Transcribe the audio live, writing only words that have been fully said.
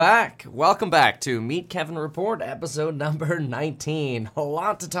Welcome back to Meet Kevin Report, episode number 19. A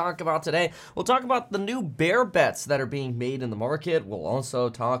lot to talk about today. We'll talk about the new bear bets that are being made in the market. We'll also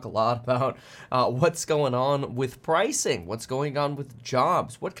talk a lot about what's going on with pricing, what's going on with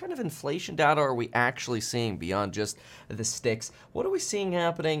jobs, what kind of inflation data are we actually seeing beyond just the sticks, what are we seeing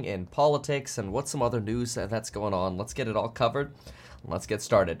happening in politics, and what's some other news that's going on. Let's get it all covered. Let's get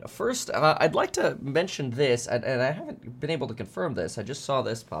started. First, I'd like to mention this, and I haven't been able to confirm this. I just saw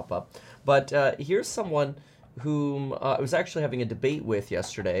this pop up. But here's someone whom I was actually having a debate with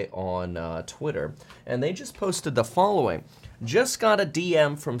yesterday on Twitter, and they just posted the following. Just got a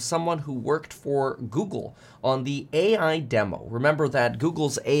DM from someone who worked for Google on the AI demo. Remember that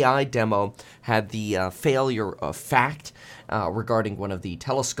Google's AI demo had the failure of fact regarding one of the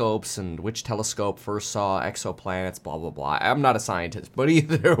telescopes and which telescope first saw exoplanets, blah, blah, blah. I'm not a scientist, but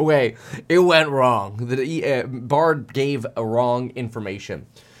either way, it went wrong. Bard gave a wrong information.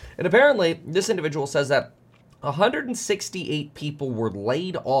 And apparently, this individual says that 168 people were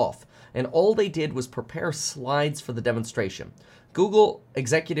laid off, and all they did was prepare slides for the demonstration. Google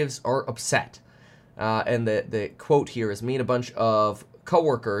executives are upset. And the quote here is, me and a bunch of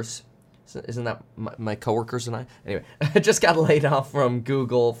coworkers, isn't that my coworkers and I? Anyway, I just got laid off from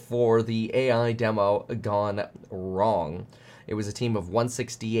Google for the AI demo gone wrong. It was a team of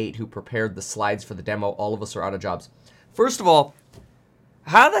 168 who prepared the slides for the demo. All of us are out of jobs. First of all,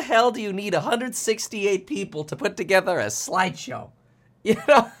 how the hell do you need 168 people to put together a slideshow? You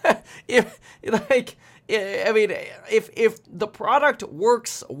know, if the product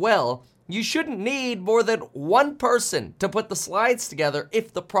works well, you shouldn't need more than one person to put the slides together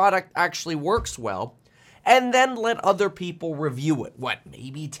if the product actually works well, and then let other people review it. What,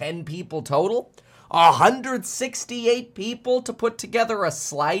 maybe 10 people total? 168 people to put together a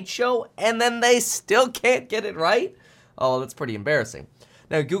slideshow, and then they still can't get it right? Oh, that's pretty embarrassing.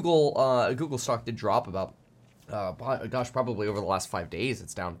 Now, Google stock did drop about, probably over the last 5 days.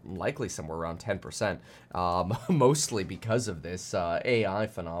 It's down likely somewhere around 10%, mostly because of this AI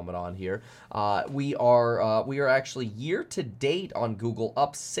phenomenon here. We are actually year to date on Google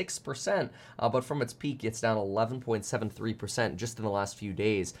up 6%, but from its peak, it's down 11.73% just in the last few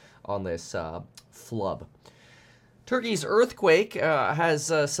days on this flub. Turkey's earthquake has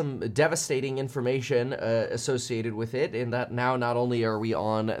some devastating information associated with it, in that now not only are we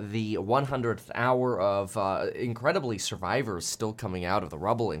on the 100th hour of incredibly survivors still coming out of the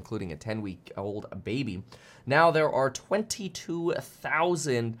rubble, including a 10-week-old baby, now there are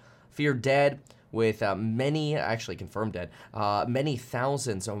 22,000 feared dead, with many, actually confirmed dead, many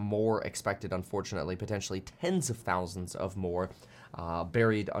thousands or more expected, unfortunately, potentially tens of thousands of more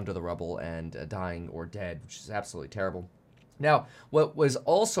buried under the rubble and dying or dead, which is absolutely terrible. Now, what was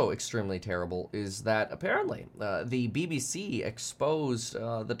also extremely terrible is that apparently the BBC exposed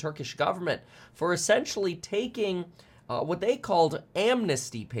the Turkish government for essentially taking what they called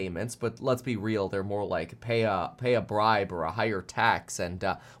amnesty payments, but let's be real, they're more like pay a bribe or a higher tax, and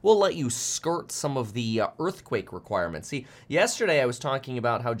we'll let you skirt some of the earthquake requirements. See, yesterday I was talking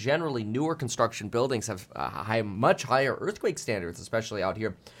about how generally newer construction buildings have much higher earthquake standards, especially out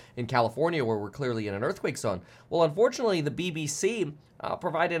here in California, where we're clearly in an earthquake zone. Well, unfortunately, the BBC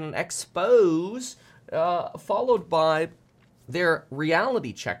provided an expose followed by their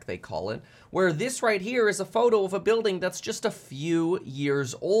reality check, they call it, where this right here is a photo of a building that's just a few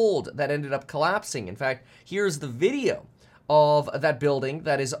years old that ended up collapsing. In fact, here's the video of that building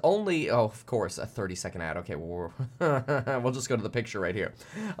that is only, oh, of course, a 30-second ad. Okay, well, we'll just go to the picture right here.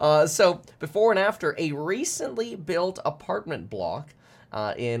 So before and after, a recently built apartment block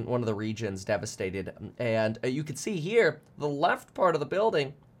in one of the regions devastated. And you can see here, the left part of the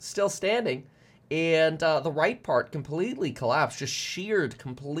building still standing, and the right part completely collapsed, just sheared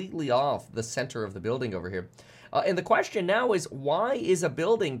completely off the center of the building over here. And the question now is, why is a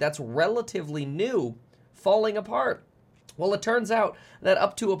building that's relatively new falling apart? Well, it turns out that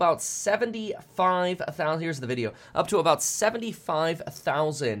up to about 75,000, here's the video, up to about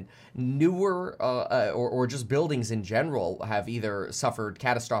 75,000 newer or just buildings in general have either suffered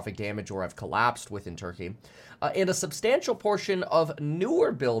catastrophic damage or have collapsed within Turkey. And a substantial portion of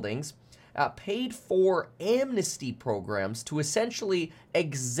newer buildings paid for amnesty programs to essentially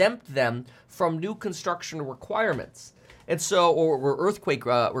exempt them from new construction requirements, and so or earthquake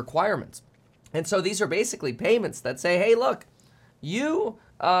requirements. And so these are basically payments that say, hey, look, you,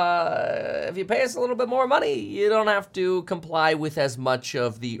 if you pay us a little bit more money, you don't have to comply with as much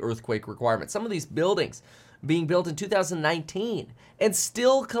of the earthquake requirements. Some of these buildings being built in 2019 and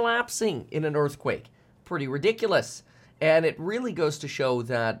still collapsing in an earthquake. Pretty ridiculous. And it really goes to show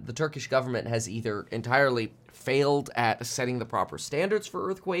that the Turkish government has either entirely failed at setting the proper standards for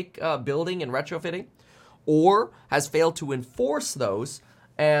earthquake building and retrofitting, or has failed to enforce those,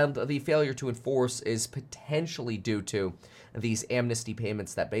 and the failure to enforce is potentially due to these amnesty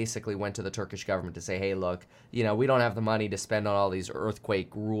payments that basically went to the Turkish government to say, hey, look, we don't have the money to spend on all these earthquake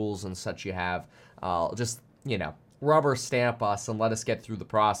rules and such you have. Just, rubber stamp us and let us get through the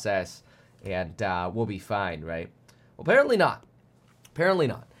process, and we'll be fine, right? Well, apparently not. Apparently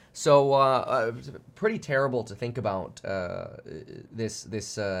not. So pretty terrible to think about a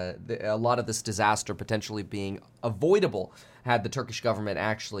lot of this disaster potentially being avoidable had the Turkish government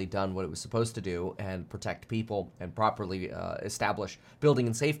actually done what it was supposed to do and protect people and properly establish building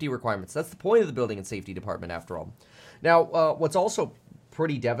and safety requirements. That's the point of the Building and Safety Department, after all. Now, what's also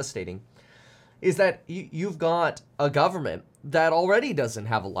pretty devastating is that you've got a government that already doesn't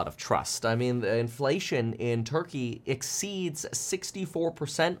have a lot of trust. I mean, the inflation in Turkey exceeds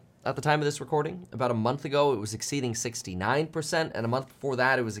 64% at the time of this recording. About a month ago, it was exceeding 69%, and a month before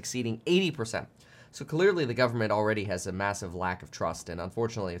that, it was exceeding 80%. So clearly, the government already has a massive lack of trust, and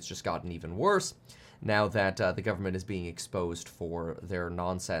unfortunately, it's just gotten even worse now that the government is being exposed for their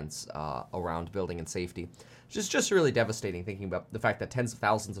nonsense around building and safety. It's just really devastating thinking about the fact that tens of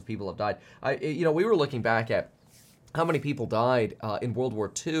thousands of people have died. We were looking back at how many people died in World War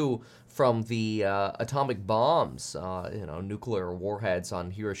II from the atomic bombs, nuclear warheads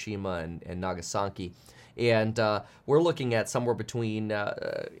on Hiroshima and Nagasaki. And we're looking at somewhere between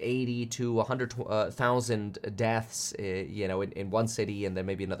 80 to 100,000 deaths, in one city, and then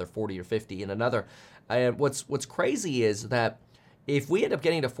maybe another 40 or 50 in another. And what's crazy is that if we end up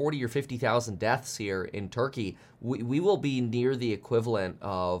getting to 40 or 50,000 deaths here in Turkey, we will be near the equivalent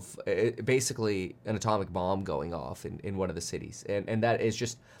of basically an atomic bomb going off in one of the cities. And that is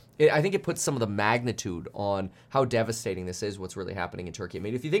just, I think it puts some of the magnitude on how devastating this is, what's really happening in Turkey. I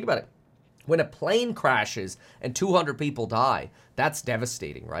mean, if you think about it, when a plane crashes and 200 people die, that's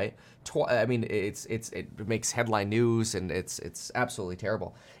devastating, right? It makes headline news, and it's absolutely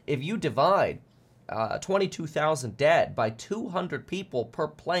terrible. If you divide 22,000 dead by 200 people per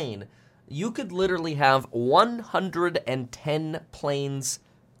plane, you could literally have 110 planes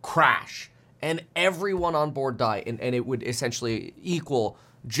crash and everyone on board die, and it would essentially equal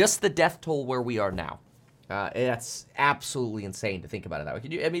just the death toll where we are now. That's absolutely insane to think about it that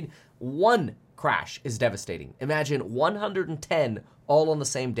way. One crash is devastating. Imagine 110 all on the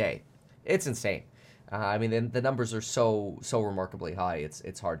same day. It's insane. The numbers are so remarkably high.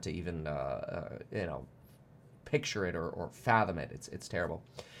 It's hard to even picture it or fathom it. It's terrible.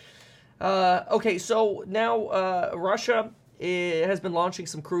 Okay, so now Russia has been launching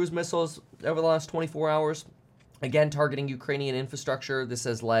some cruise missiles over the last 24 hours. Again, targeting Ukrainian infrastructure. This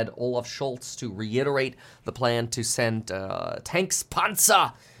has led Olaf Scholz to reiterate the plan to send tanks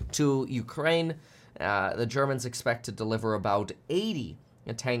Panzer to Ukraine. The Germans expect to deliver about 80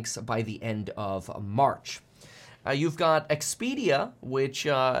 tanks by the end of March. You've got Expedia, which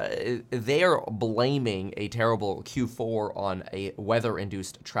they are blaming a terrible Q4 on a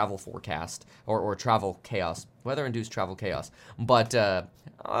weather-induced travel forecast or travel chaos. Weather-induced travel chaos. But I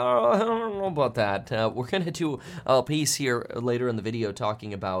don't know about that. We're going to do a piece here later in the video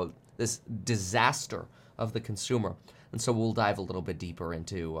talking about this disaster of the consumer. And so we'll dive a little bit deeper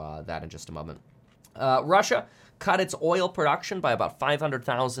into that in just a moment. Russia cut its oil production by about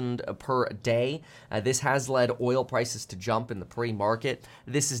 500,000 per day. This has led oil prices to jump in the pre-market.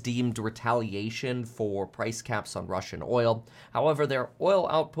 This is deemed retaliation for price caps on Russian oil. However, their oil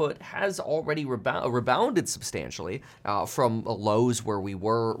output has already rebounded substantially from lows where we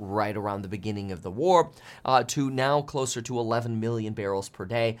were right around the beginning of the war to now closer to 11 million barrels per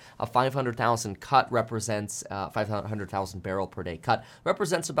day. A 500,000 cut represents 500,000 barrel per day cut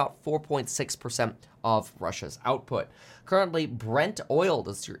represents about 4.6% of Russia's output. Currently, Brent oil,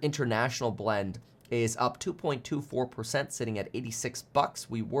 that's your international blend, is up 2.24%, sitting at $86.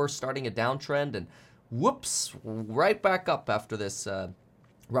 We were starting a downtrend, and whoops, right back up after this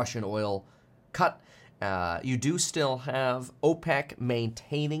Russian oil cut. You do still have OPEC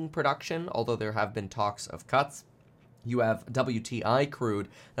maintaining production, although there have been talks of cuts. You have WTI crude,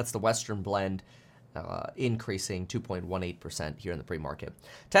 that's the Western blend, increasing 2.18% here in the pre-market.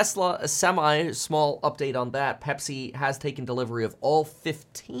 Tesla, a small update on that. Pepsi has taken delivery of all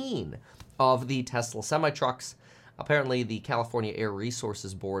 15 of the Tesla semi-trucks. Apparently, the California Air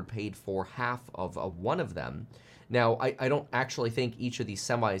Resources Board paid for half of one of them. Now, I don't actually think each of these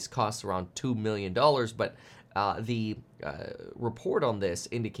semis costs around $2 million, but the report on this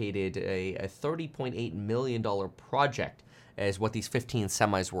indicated a $30.8 million project as what these 15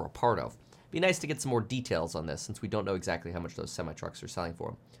 semis were a part of. Be nice to get some more details on this since we don't know exactly how much those semi-trucks are selling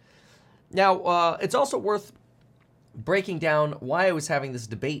for. Now, it's also worth breaking down why I was having this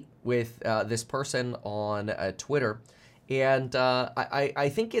debate with this person on Twitter. And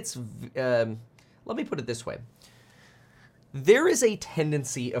I think it's, let me put it this way. There is a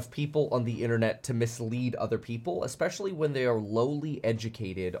tendency of people on the internet to mislead other people, especially when they are lowly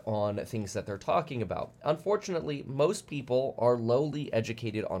educated on things that they're talking about. Unfortunately, most people are lowly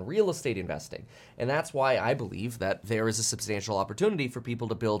educated on real estate investing, and that's why I believe that there is a substantial opportunity for people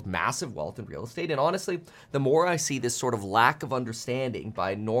to build massive wealth in real estate. And honestly, the more I see this sort of lack of understanding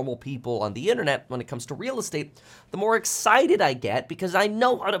by normal people on the internet when it comes to real estate, the more excited I get, because I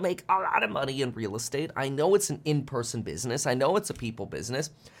know how to make a lot of money in real estate. I know it's an in-person business. I know it's a people business,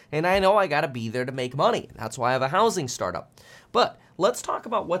 and I know I got to be there to make money. That's why I have a housing startup. But let's talk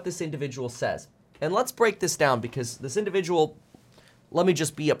about what this individual says. And let's break this down, because this individual, let me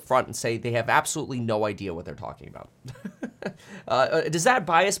just be upfront and say they have absolutely no idea what they're talking about. Does that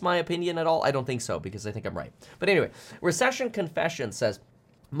bias my opinion at all? I don't think so, because I think I'm right. But anyway, Recession Confession says,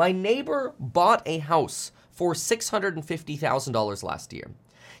 my neighbor bought a house for $650,000 last year.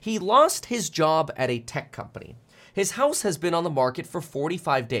 He lost his job at a tech company. His house has been on the market for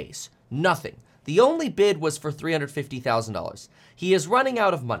 45 days. Nothing. The only bid was for $350,000. He is running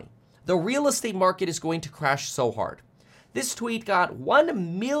out of money. The real estate market is going to crash so hard. This tweet got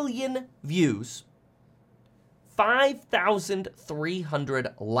 1 million views, 5,300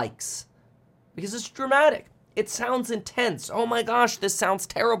 likes. Because it's dramatic. It sounds intense. Oh my gosh, this sounds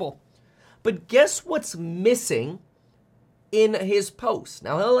terrible. But guess what's missing in his post?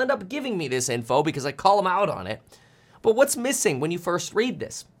 Now, he'll end up giving me this info because I call him out on it. But what's missing when you first read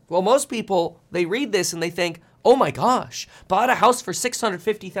this? Well, most people, they read this and they think, oh my gosh, bought a house for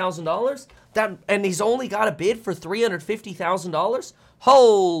 $650,000? And he's only got a bid for $350,000?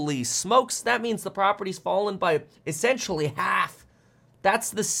 Holy smokes, that means the property's fallen by essentially half.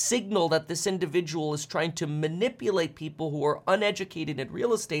 That's the signal that this individual is trying to manipulate people who are uneducated in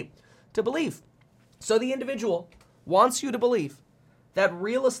real estate to believe. So the individual wants you to believe that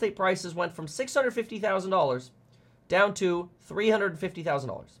real estate prices went from $650,000 down to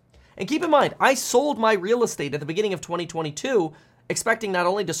 $350,000. And keep in mind, I sold my real estate at the beginning of 2022, expecting not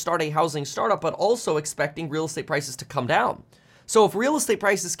only to start a housing startup, but also expecting real estate prices to come down. So if real estate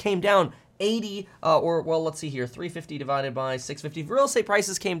prices came down 80, let's see here, 350 divided by 650. Real estate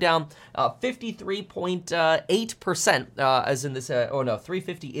prices came down 53.8%, as in this,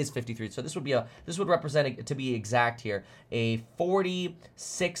 350 is 53. So this would represent, to be exact here, a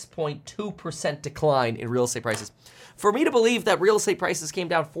 46.2% decline in real estate prices. For me to believe that real estate prices came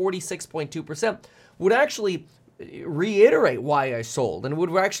down 46.2% would actually reiterate why I sold, and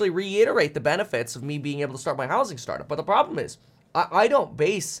would actually reiterate the benefits of me being able to start my housing startup. But the problem is, I don't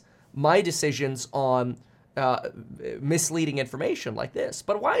base my decisions on misleading information like this.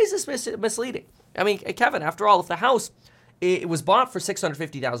 But why is this misleading? I mean, Kevin, after all, if the house it was bought for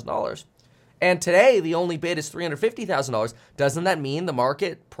 $650,000 and today the only bid is $350,000, doesn't that mean the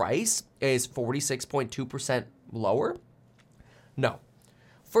market price is 46.2% lower? No.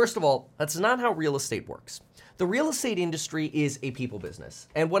 First of all, that's not how real estate works. The real estate industry is a people business.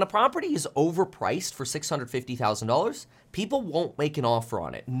 And when a property is overpriced for $650,000, people won't make an offer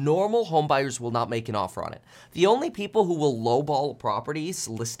on it. Normal home buyers will not make an offer on it. The only people who will lowball a property's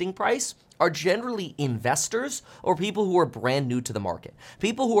listing price are generally investors or people who are brand new to the market.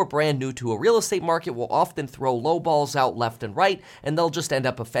 People who are brand new to a real estate market will often throw lowballs out left and right, and they'll just end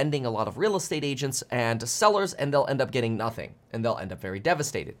up offending a lot of real estate agents and sellers, and they'll end up getting nothing, and they'll end up very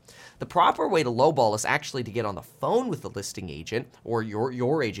devastated. The proper way to lowball is actually to get on the phone with the listing agent, or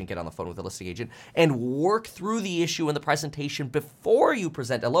your agent get on the phone with the listing agent, and work through the issue in the presentation before you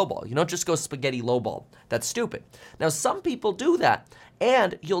present a lowball. You don't just go spaghetti lowball. That's stupid. Now, some people do that,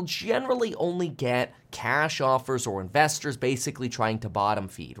 and you'll generally only get cash offers or investors basically trying to bottom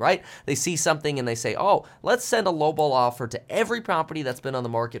feed, right? They see something and they say, oh, let's send a lowball offer to every property that's been on the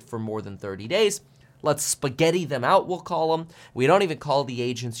market for more than 30 days. Let's spaghetti them out, we'll call them. We don't even call the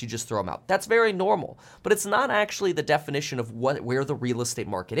agents, you just throw them out. That's very normal, but it's not actually the definition of where the real estate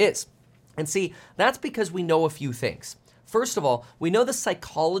market is. And see, that's because we know a few things. First of all, we know the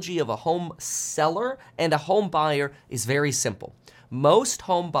psychology of a home seller and a home buyer is very simple. Most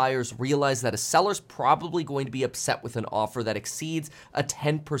home buyers realize that a seller's probably going to be upset with an offer that exceeds a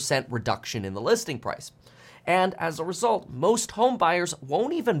 10% reduction in the listing price. And as a result, most home buyers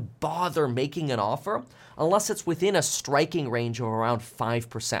won't even bother making an offer unless it's within a striking range of around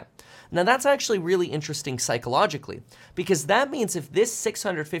 5%. Now that's actually really interesting psychologically, because that means if this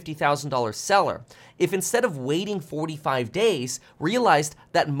 $650,000 seller, if instead of waiting 45 days, realized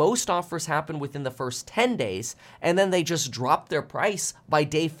that most offers happen within the first 10 days, and then they just dropped their price by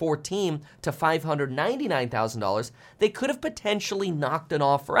day 14 to $599,000, they could have potentially knocked an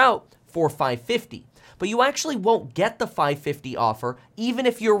offer out for $550,000. But you actually won't get the $550,000 offer even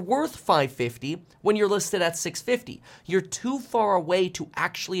if you're worth $550,000 when you're listed at $650,000. You're too far away to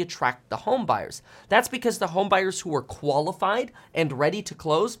actually attract the home buyers. That's because the home buyers who are qualified and ready to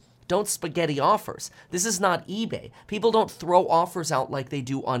close don't spaghetti offers. This is not eBay. People don't throw offers out like they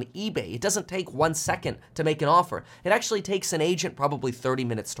do on eBay. It doesn't take 1 second to make an offer. It actually takes an agent probably 30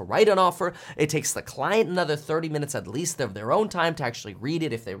 minutes to write an offer. It takes the client another 30 minutes at least of their own time to actually read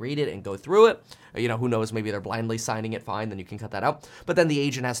it if they read it and go through it. Or, who knows, maybe they're blindly signing it, fine, then you can cut that out. But then the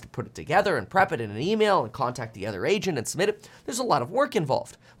agent has to put it together and prep it in an email and contact the other agent and submit it. There's a lot of work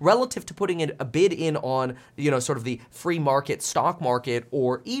involved. Relative to putting in a bid in on, sort of the free market, stock market,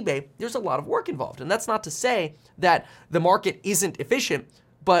 or eBay, there's a lot of work involved. And that's not to say that the market isn't efficient,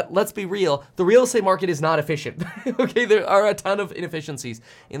 but let's be real, the real estate market is not efficient. Okay, there are a ton of inefficiencies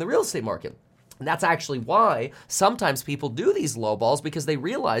in the real estate market. And that's actually why sometimes people do these low balls, because they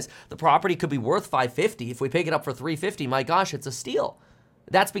realize the property could be worth $550. If we pick it up for $350, my gosh, it's a steal.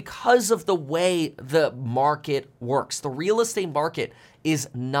 That's because of the way the market works. The real estate market is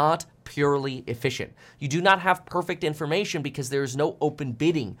not purely efficient. You do not have perfect information because there is no open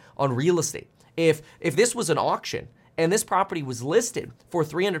bidding on real estate. If this was an auction and this property was listed for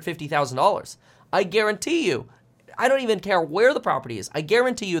 $350,000, I guarantee you, I don't even care where the property is, I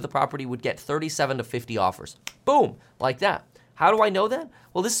guarantee you the property would get 37 to 50 offers. Boom, like that. How do I know that?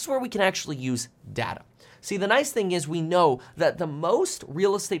 Well, this is where we can actually use data. See, the nice thing is we know that the most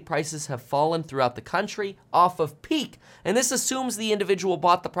real estate prices have fallen throughout the country off of peak. And this assumes the individual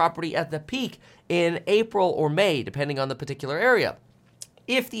bought the property at the peak in April or May, depending on the particular area.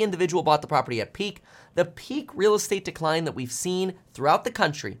 If the individual bought the property at peak, the peak real estate decline that we've seen throughout the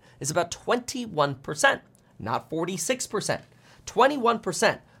country is about 21%, not 46%.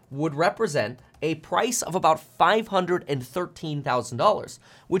 21% would represent a price of about $513,000,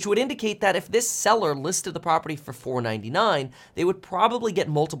 which would indicate that if this seller listed the property for $499,000, they would probably get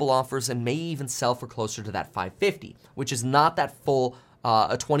multiple offers and may even sell for closer to that $550,000, which is not that full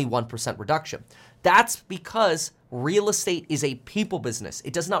a 21% reduction. That's because real estate is a people business.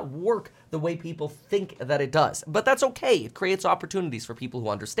 It does not work the way people think that it does, but that's okay. It creates opportunities for people who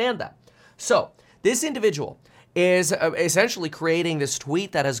understand that. So this individual is essentially creating this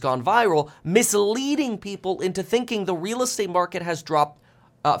tweet that has gone viral, misleading people into thinking the real estate market has dropped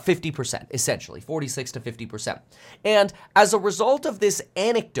 50%, essentially, 46 to 50%. And as a result of this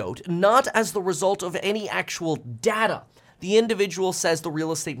anecdote, not as the result of any actual data, the individual says the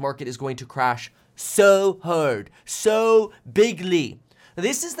real estate market is going to crash so hard, so bigly.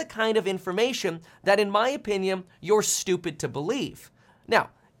 This is the kind of information that, in my opinion, you're stupid to believe. Now,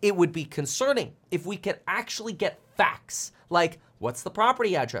 it would be concerning if we could actually get facts, like what's the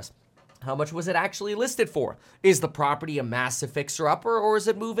property address? How much was it actually listed for? Is the property a massive fixer-upper, or is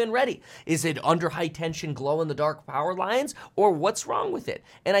it move-in ready? Is it under high-tension glow-in-the-dark power lines, or what's wrong with it?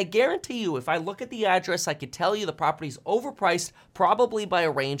 And I guarantee you, if I look at the address, I could tell you the property's overpriced probably by a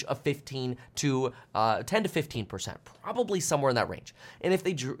range of 10 to 15%, probably somewhere in that range. And if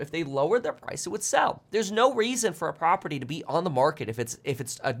they lowered their price, it would sell. There's no reason for a property to be on the market if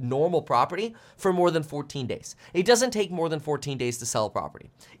it's a normal property for more than 14 days. It doesn't take more than 14 days to sell a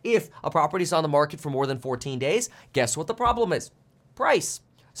property. If a property's on the market for more than 14 days, guess what the problem is? Price.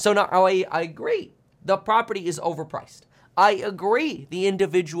 So now I agree. The property is overpriced. I agree the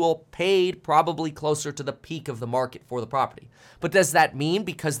individual paid probably closer to the peak of the market for the property. But does that mean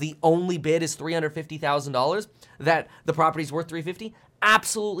because the only bid is $350,000 that the property's worth $350,000?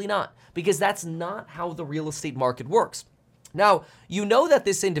 Absolutely not, because that's not how the real estate market works. Now, you know that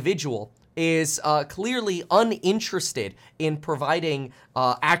this individual is clearly uninterested in providing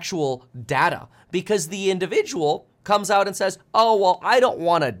actual data, because the individual comes out and says, oh, well, I don't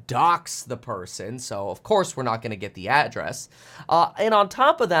want to dox the person, so of course we're not going to get the address. And on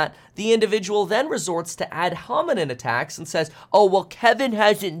top of that, the individual then resorts to ad hominem attacks and says, oh, well, Kevin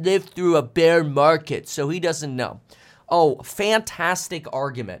hasn't lived through a bear market, so he doesn't know. Oh, fantastic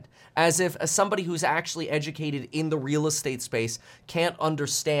argument. As if somebody who's actually educated in the real estate space can't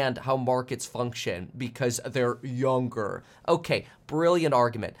understand how markets function because they're younger. Okay, brilliant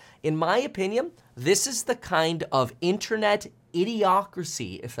argument. In my opinion, this is the kind of internet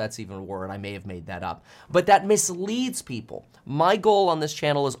idiocracy, if that's even a word, I may have made that up, but that misleads people. My goal on this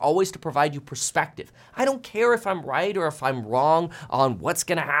channel is always to provide you perspective. I don't care if I'm right or if I'm wrong on what's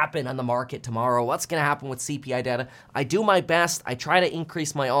gonna happen on the market tomorrow, what's gonna happen with CPI data. I do my best, I try to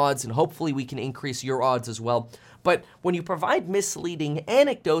increase my odds, and hopefully we can increase your odds as well. But when you provide misleading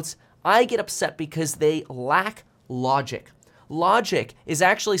anecdotes, I get upset because they lack logic. Logic is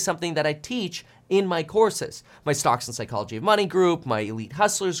actually something that I teach in my courses, my Stocks and Psychology of Money group, my Elite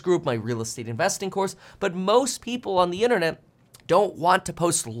Hustlers group, my real estate investing course. But most people on the internet don't want to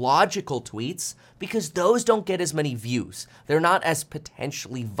post logical tweets because those don't get as many views. They're not as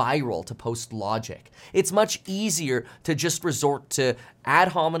potentially viral to post logic. It's much easier to just resort to ad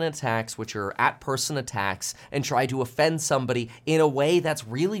hominem attacks, which are at-person attacks, and try to offend somebody in a way that's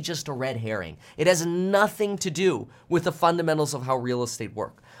really just a red herring. It has nothing to do with the fundamentals of how real estate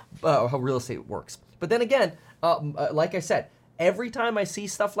works. But then again, like I said, every time I see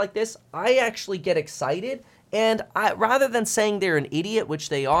stuff like this, I actually get excited. And rather than saying they're an idiot, which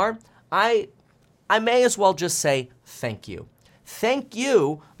they are, I may as well just say thank you. Thank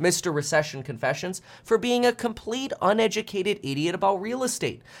you, Mr. Recession Confessions, for being a complete uneducated idiot about real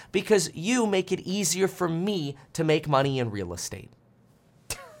estate, because you make it easier for me to make money in real estate.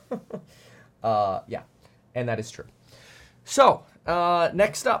 Yeah, and that is true. So,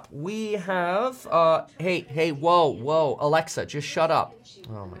 next up, we have, hey, whoa, Alexa, just shut up.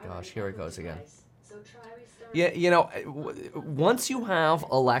 Oh my gosh, here it goes again. Yeah, you know, once you have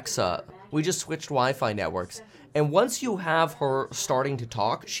Alexa, we just switched Wi-Fi networks, and once you have her starting to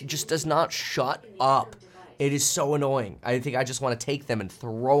talk, she just does not shut up. It is so annoying. I think I just want to take them and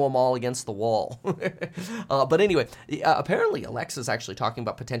throw them all against the wall. But anyway, apparently Alexa's actually talking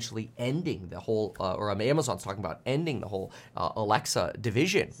about potentially ending the whole, or Amazon's talking about ending the whole Alexa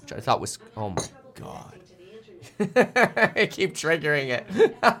division, which I thought was, oh my God. I keep triggering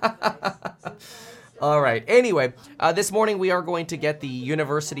it. All right. Anyway, this morning we are going to get the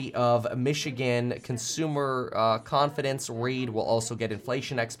University of Michigan Consumer Confidence read. We'll also get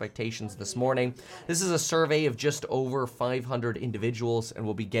inflation expectations this morning. This is a survey of just over 500 individuals, and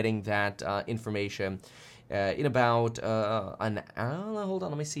we'll be getting that information in about an hour. Hold on,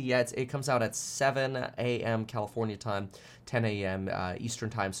 let me see. Yeah, it comes out at 7 a.m. California time, 10 a.m. Eastern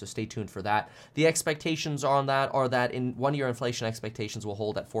time, so stay tuned for that. The expectations on that are that in 1 year inflation expectations will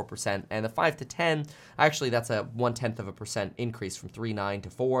hold at 4%, and the 5 to 10, actually that's a 0.1% increase from 3.9 to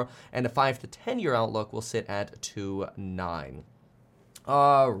 4, and the 5 to 10 year outlook will sit at 2.9.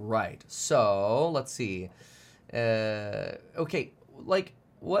 All right, so let's see. Okay, like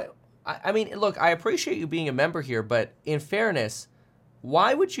what? I mean, look, I appreciate you being a member here, but in fairness,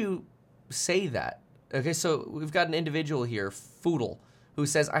 why would you say that? Okay, so we've got an individual here, Foodle, who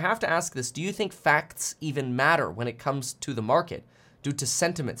says, I have to ask this, do you think facts even matter when it comes to the market due to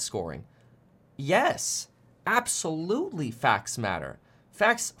sentiment scoring? Yes, absolutely facts matter.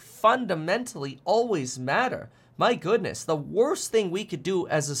 Facts fundamentally always matter. My goodness, the worst thing we could do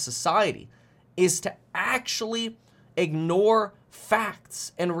as a society is to actually ignore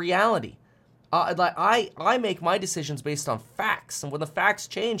facts and reality. I make my decisions based on facts, and when the facts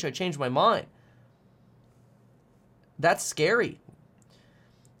change, I change my mind. That's scary.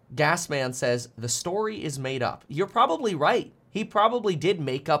 Gasman says, the story is made up. You're probably right. He probably did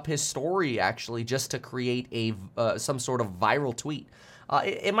make up his story, actually, just to create a some sort of viral tweet.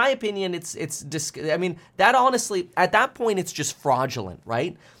 In my opinion, I mean, that honestly, at that point, it's just fraudulent,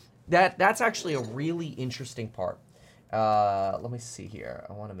 right? That's actually a really interesting part. Let me see here.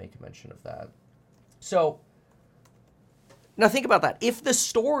 I want to make a mention of that. So, now think about that. If the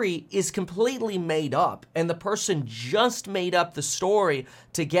story is completely made up and the person just made up the story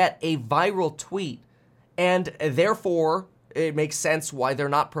to get a viral tweet, and therefore it makes sense why they're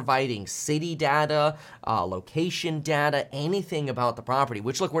not providing city data, location data, anything about the property,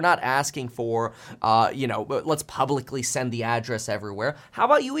 which, look, we're not asking for, let's publicly send the address everywhere. How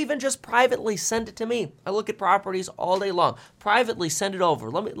about you even just privately send it to me? I look at properties all day long. Privately send it over.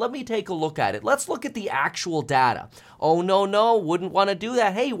 Let me take a look at it. Let's look at the actual data. Oh, no, wouldn't want to do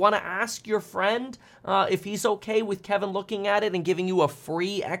that. Hey, you want to ask your friend if he's okay with Kevin looking at it and giving you a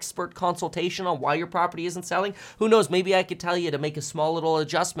free expert consultation on why your property isn't selling? Who knows, maybe I could tell you to make a small little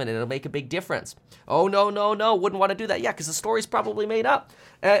adjustment and it'll make a big difference. Oh, no, wouldn't want to do that. Yeah, because the story's probably made up.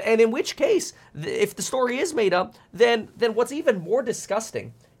 And in which case, if the story is made up, then what's even more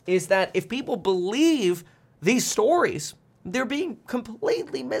disgusting is that if people believe these stories, they're being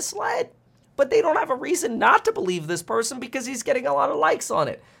completely misled. But they don't have a reason not to believe this person because he's getting a lot of likes on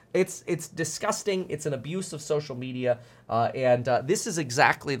it. It's disgusting. It's an abuse of social media, and this is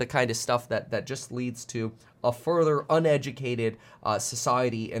exactly the kind of stuff that just leads to a further uneducated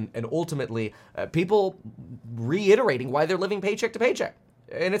society, and ultimately people reiterating why they're living paycheck to paycheck.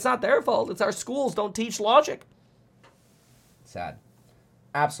 And it's not their fault. It's our schools don't teach logic. Sad.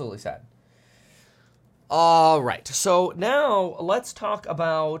 Absolutely sad. All right, so now let's talk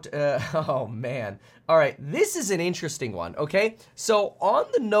about, oh man. All right, this is an interesting one, okay? So on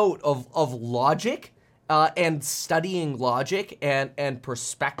the note of logic and studying logic and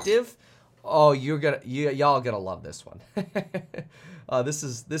perspective, oh, y'all gonna love this one. This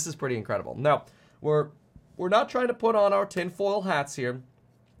is pretty incredible. Now, we're not trying to put on our tinfoil hats here.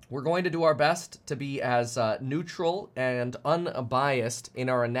 We're going to do our best to be as neutral and unbiased in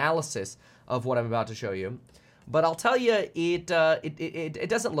our analysis of what I'm about to show you. But I'll tell you, it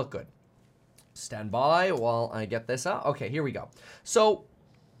doesn't look good. Stand by while I get this out. Okay, here we go. So,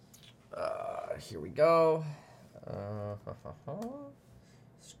 here we go.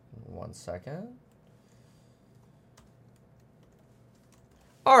 1 second.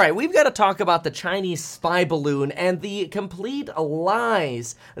 All right, we've got to talk about the Chinese spy balloon and the complete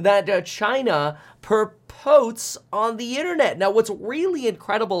lies that China purports on the internet. Now, what's really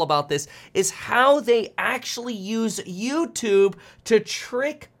incredible about this is how they actually use YouTube to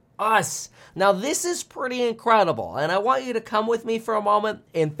trick us. Now, this is pretty incredible, and I want you to come with me for a moment.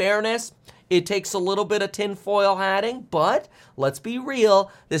 In fairness, it takes a little bit of tinfoil hatting, but let's be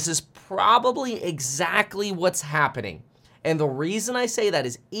real, this is probably exactly what's happening. And the reason I say that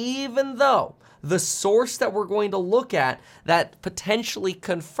is even though the source that we're going to look at that potentially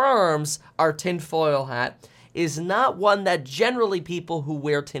confirms our tinfoil hat is not one that generally people who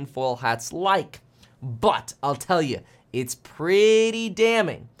wear tinfoil hats like. But I'll tell you, it's pretty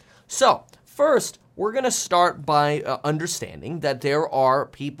damning. So first, we're going to start by understanding that there are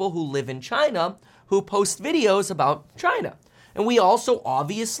people who live in China who post videos about China. And we also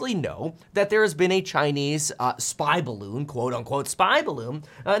obviously know that there has been a Chinese spy balloon, quote unquote spy balloon,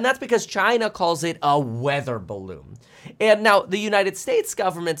 and that's because China calls it a weather balloon. And now the United States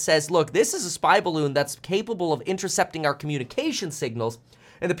government says, look, this is a spy balloon that's capable of intercepting our communication signals.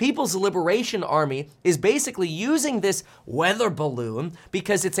 And the People's Liberation Army is basically using this weather balloon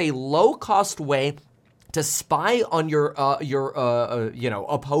because it's a low-cost way to spy on your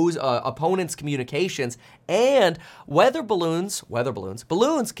opponent's communications. And balloons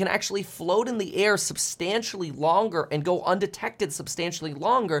can actually float in the air substantially longer and go undetected substantially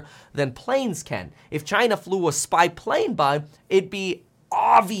longer than planes can. If China flew a spy plane by, it'd be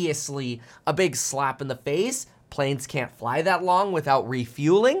obviously a big slap in the face. Planes can't fly that long without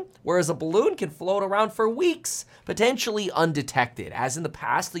refueling, whereas a balloon can float around for weeks, potentially undetected. As in the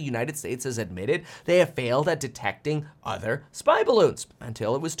past, the United States has admitted they have failed at detecting other spy balloons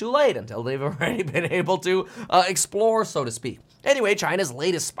until it was too late, until they've already been able to explore, so to speak. Anyway, China's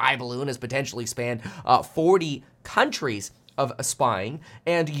latest spy balloon has potentially spanned 40 countries of spying,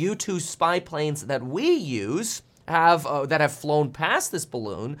 and U-2 spy planes that we use that have flown past this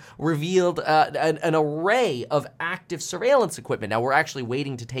balloon revealed an array of active surveillance equipment. Now, we're actually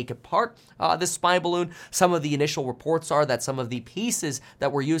waiting to take apart this spy balloon. Some of the initial reports are that some of the pieces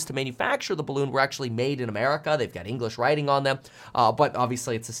that were used to manufacture the balloon were actually made in America. They've got English writing on them, but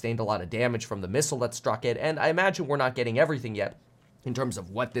obviously it sustained a lot of damage from the missile that struck it, and I imagine we're not getting everything yet in terms of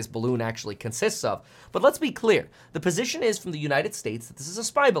what this balloon actually consists of. But let's be clear. The position is from the United States that this is a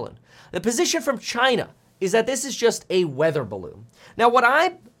spy balloon. The position from China is that this is just a weather balloon. Now, what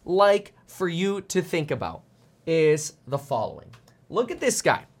I'd like for you to think about is the following. Look at this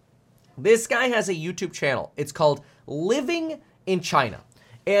guy. This guy has a YouTube channel. It's called Living in China.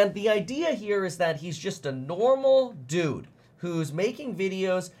 And the idea here is that he's just a normal dude who's making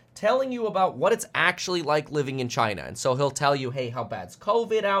videos telling you about what it's actually like living in China. And so he'll tell you, hey, how bad's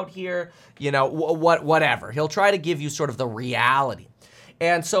COVID out here? You know, whatever. He'll try to give you sort of the reality.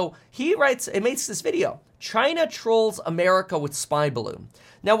 And so he makes this video. China trolls America with spy balloon.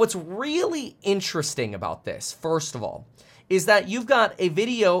 Now, what's really interesting about this, first of all, is that you've got a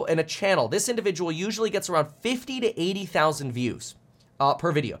video and a channel. This individual usually gets around 50 to 80,000 views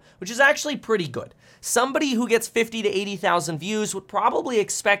per video, which is actually pretty good. Somebody who gets 50 to 80,000 views would probably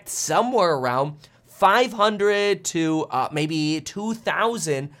expect somewhere around 500 to maybe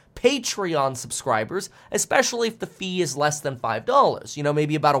 2,000 Patreon subscribers, especially if the fee is less than $5. You know,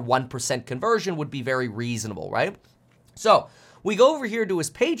 maybe about a 1% conversion would be very reasonable, right? So we go over here to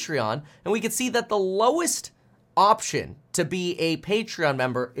his Patreon, and we can see that the lowest option to be a Patreon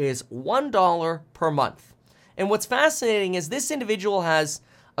member is $1 per month. And what's fascinating is this individual has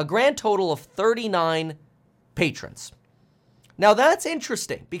a grand total of 39 patrons. Now that's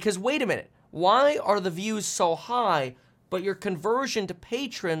interesting because wait a minute, why are the views so high but your conversion to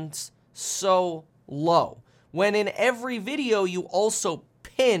patrons so low? When in every video you also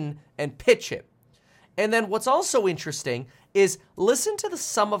pin and pitch it. And then what's also interesting is listen to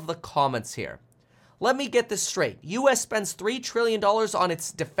some of the comments here. Let me get this straight. US spends $3 trillion on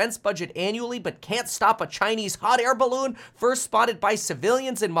its defense budget annually, but can't stop a Chinese hot air balloon first spotted by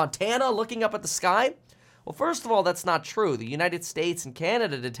civilians in Montana looking up at the sky? Well, first of all, that's not true. The United States and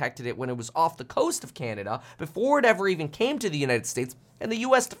Canada detected it when it was off the coast of Canada before it ever even came to the United States. And the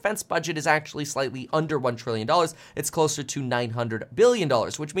US defense budget is actually slightly under $1 trillion. It's closer to $900 billion,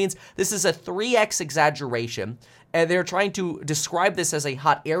 which means this is a 3x exaggeration. And they're trying to describe this as a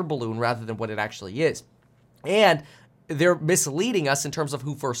hot air balloon rather than what it actually is. And they're misleading us in terms of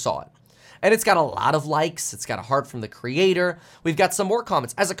who first saw it. And it's got a lot of likes. It's got a heart from the creator. We've got some more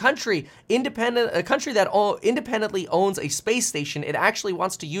comments. As a country, a country that independently owns a space station, it actually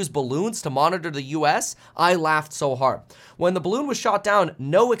wants to use balloons to monitor the US. I laughed so hard. When the balloon was shot down,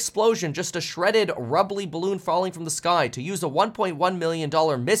 no explosion, just a shredded, rubbly balloon falling from the sky. To use a $1.1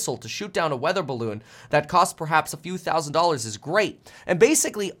 million missile to shoot down a weather balloon that costs perhaps a few $1,000s is great. And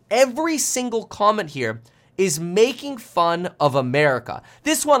basically, every single comment here is making fun of America.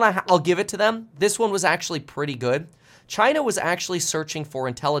 This one, I'll give it to them. This one was actually pretty good. China was actually searching for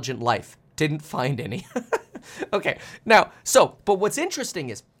intelligent life. Didn't find any. Okay, now, but what's interesting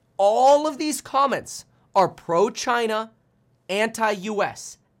is all of these comments are pro-China,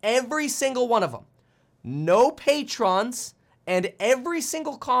 anti-US. Every single one of them. No patrons, and every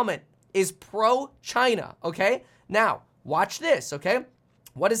single comment is pro-China, okay? Now, watch this, okay?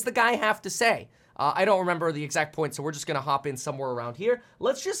 What does the guy have to say? I don't remember the exact point, so we're just going to hop in somewhere around here.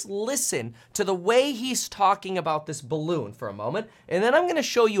 Let's just listen to the way he's talking about this balloon for a moment, and then I'm going to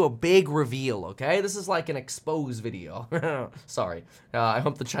show you a big reveal, okay? This is like an expose video. Sorry. I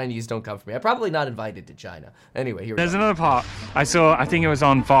hope the Chinese don't come for me. I'm probably not invited to China. Anyway, here we go. There's another part. I saw, I think it was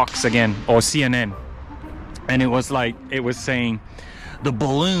on Fox again, or CNN, and it was saying, the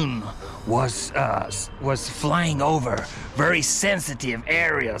balloon was flying over very sensitive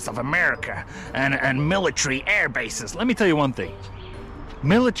areas of America and military air bases. Let me tell you one thing.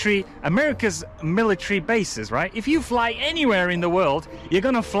 America's military bases, right? If you fly anywhere in the world, you're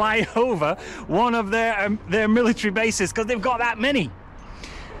gonna fly over one of their military bases because they've got that many.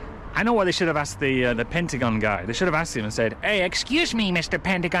 I know what they should have asked the Pentagon guy. They should have asked him and said, "Hey, excuse me, Mr.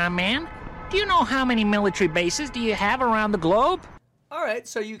 Pentagon man, do you know how many military bases do you have around the globe?" All right,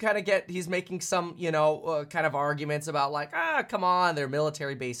 so you kind of get, he's making some, kind of arguments about like, come on, there are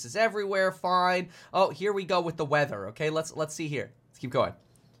military bases everywhere, fine. Oh, here we go with the weather, okay? Let's see here. Let's keep going.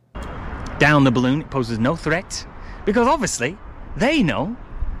 Down the balloon, it poses no threat, because obviously they know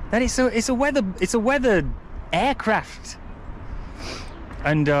that it's a weather aircraft.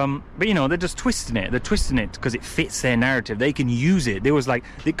 And but they're just twisting it. They're twisting it because it fits their narrative. They can use it. There was like,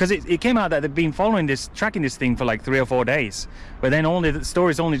 because it came out that they've been tracking this thing for like 3 or 4 days, but then the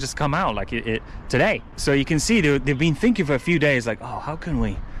story's only just come out like it today. So you can see they've been thinking for a few days, like, oh, how can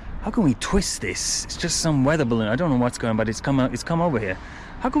we twist this? It's just some weather balloon. I don't know what's going on, but it's come over here.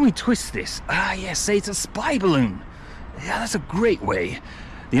 How can we twist this? Yes, say it's a spy balloon. Yeah, that's a great way.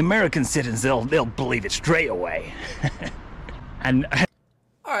 The American citizens, they'll believe it straight away. And.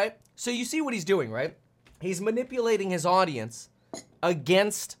 All right, so you see what he's doing, right? He's manipulating his audience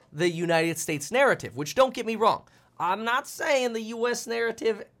against the United States narrative, which, don't get me wrong, I'm not saying the U.S.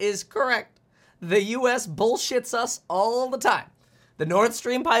 narrative is correct. The U.S. bullshits us all the time. The Nord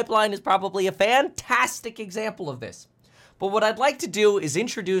Stream pipeline is probably a fantastic example of this. But what I'd like to do is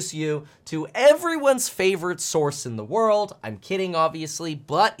introduce you to everyone's favorite source in the world. I'm kidding, obviously,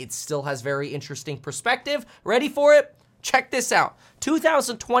 but it still has very interesting perspective. Ready for it? Check this out.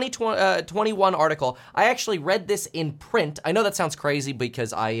 2021 article. I actually read this in print. I know that sounds crazy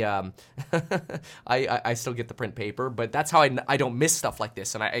because I still get the print paper, but that's how I don't miss stuff like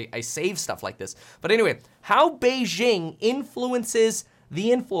this, and I save stuff like this. But anyway, how Beijing influences the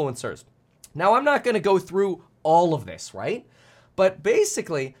influencers. Now, I'm not going to go through all of this, right? But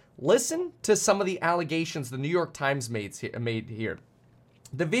basically, listen to some of the allegations the New York Times made here.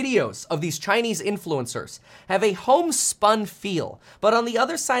 The videos of these Chinese influencers have a homespun feel, but on the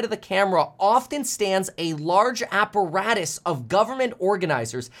other side of the camera often stands a large apparatus of government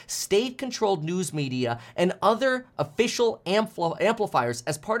organizers, state-controlled news media, and other official amplifiers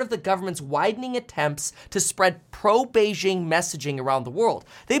as part of the government's widening attempts to spread pro-Beijing messaging around the world.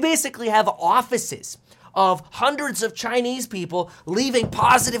 They basically have offices of hundreds of Chinese people leaving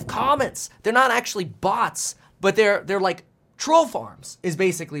positive comments. They're not actually bots, but they're like troll farms is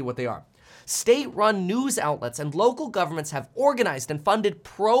basically what they are. State-run news outlets and local governments have organized and funded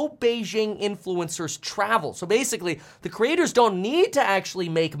pro-Beijing influencers travel. So basically, the creators don't need to actually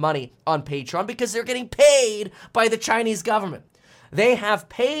make money on Patreon because they're getting paid by the Chinese government. They have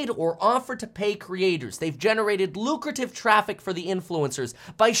paid or offered to pay creators. They've generated lucrative traffic for the influencers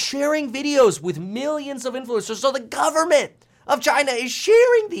by sharing videos with millions of influencers. So the government of China is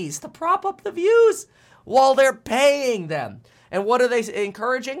sharing these to prop up the views while they're paying them. And what are they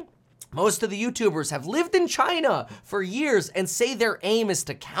encouraging? Most of the YouTubers have lived in China for years and say their aim is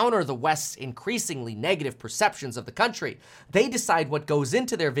to counter the West's increasingly negative perceptions of the country. They decide what goes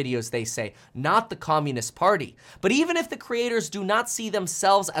into their videos, they say, not the Communist Party. But even if the creators do not see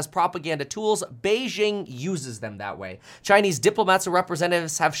themselves as propaganda tools, Beijing uses them that way. Chinese diplomats and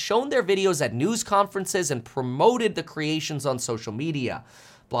representatives have shown their videos at news conferences and promoted the creations on social media.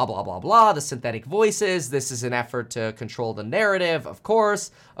 Blah, blah, blah, blah, the synthetic voices. This is an effort to control the narrative, of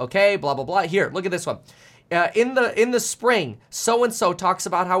course. Okay, blah, blah, blah. Here, look at this one. In the spring, so-and-so talks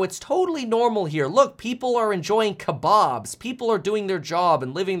about how it's totally normal here. Look, people are enjoying kebabs. People are doing their job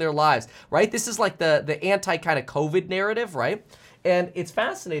and living their lives, right? This is like the anti kind of COVID narrative, right? And it's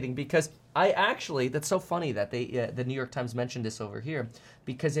fascinating because that's so funny that the New York Times mentioned this over here,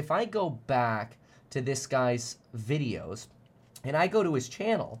 because if I go back to this guy's videos, and I go to his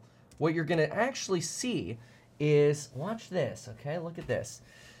channel, what you're gonna actually see is, watch this, okay? Look at this.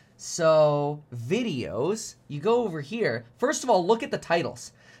 So, videos, you go over here. First of all, look at the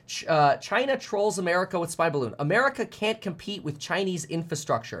titles. China trolls America with spy balloon. America can't compete with Chinese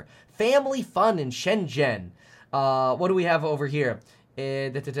infrastructure. Family fun in Shenzhen. What do we have over here?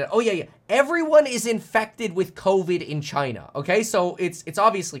 Oh yeah. Everyone is infected with COVID in China, okay? So, it's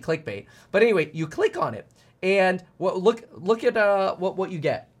obviously clickbait. But anyway, you click on it. And look at what you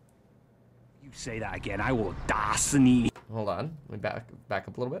get. You say that again, I will dasni. Hold on, let me back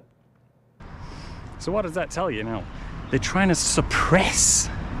up a little bit. So what does that tell you now? They're trying to suppress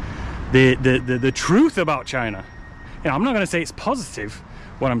the truth about China. You know, I'm not going to say it's positive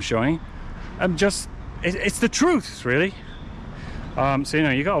what I'm showing. It's the truth, really. So you know,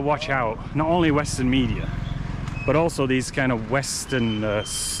 you got to watch out. Not only Western media, but also these kind of Western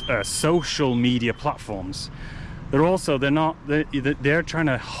social media platforms. They're trying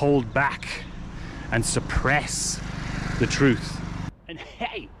to hold back and suppress the truth. And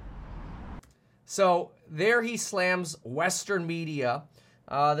hey! So there he slams Western media.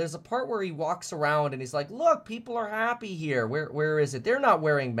 There's a part where he walks around and he's like, look, people are happy here. Where is it? They're not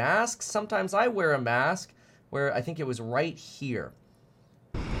wearing masks. Sometimes I wear a mask. Where I think it was right here.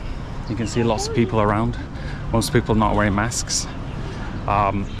 You can see lots of people around. Most people not wearing masks.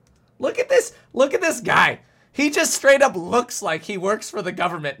 Look at this. Look at this guy. He just straight up looks like he works for the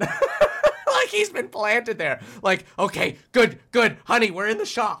government. Like he's been planted there. Like, okay, good, honey, we're in the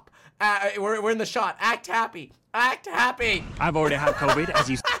shop. We're in the shot. Act happy. Act happy. I've already had COVID, as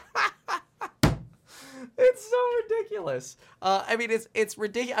you. It's so ridiculous. I mean, it's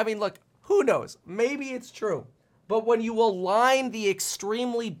ridiculous. I mean, look, who knows? Maybe it's true. But when you align the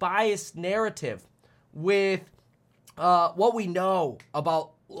extremely biased narrative with what we know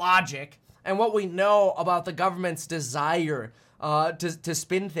about logic and what we know about the government's desire to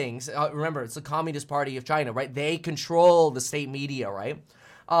spin things. Remember, it's the Communist Party of China, right? They control the state media, right?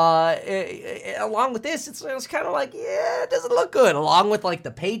 Along with this, it's kind of like, yeah, it doesn't look good. Along with like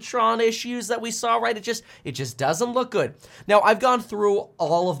the Patreon issues that we saw, right? It just doesn't look good. Now, I've gone through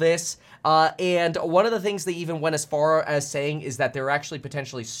all of this. And one of the things they even went as far as saying is that there are actually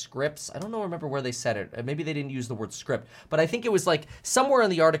potentially scripts. I don't remember where they said it. Maybe they didn't use the word script, but I think it was like somewhere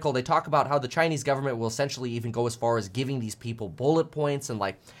in the article they talk about how the Chinese government will essentially even go as far as giving these people bullet points and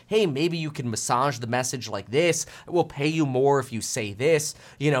like, hey, maybe you can massage the message like this. We'll pay you more if you say this.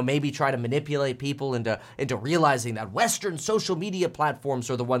 You know, maybe try to manipulate people into realizing that Western social media platforms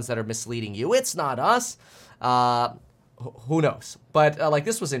are the ones that are misleading you. It's not us. Who knows? But like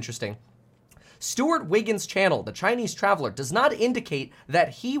this was interesting. Stuart Wiggins' channel, The Chinese Traveler, does not indicate that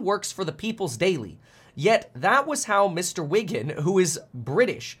he works for the People's Daily. Yet that was how Mr. Wiggin, who is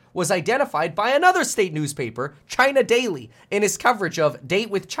British, was identified by another state newspaper, China Daily, in his coverage of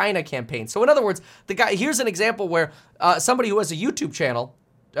Date with China campaign. So in other words, the guy, here's an example where somebody who has a YouTube channel,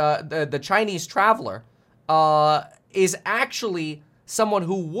 the Chinese Traveler, is actually someone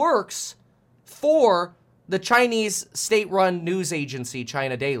who works for the Chinese state-run news agency,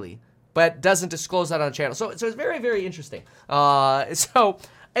 China Daily, but doesn't disclose that on the channel. So it's very, very interesting. So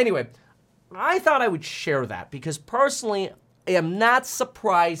anyway, I thought I would share that because personally, I am not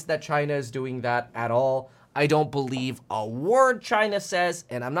surprised that China is doing that at all. I don't believe a word China says,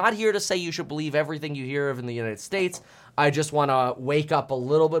 and I'm not here to say you should believe everything you hear of in the United States. I just want to wake up a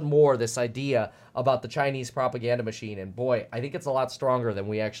little bit more this idea about the Chinese propaganda machine. And boy, I think it's a lot stronger than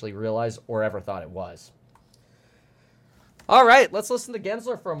we actually realized or ever thought it was. All right, let's listen to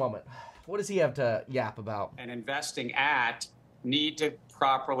Gensler for a moment. What does he have to yap about? And investing need to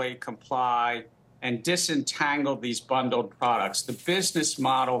properly comply and disentangle these bundled products. The business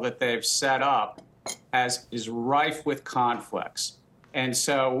model that they've set up is rife with conflicts. And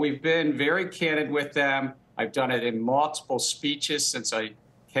so we've been very candid with them. I've done it in multiple speeches since I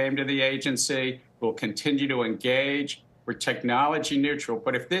came to the agency. We'll continue to engage. We're technology neutral.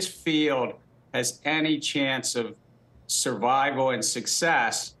 But if this field has any chance of survival and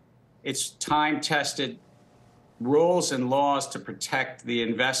success, it's time-tested rules and laws to protect the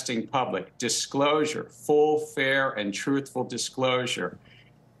investing public. Disclosure, full, fair, and truthful disclosure.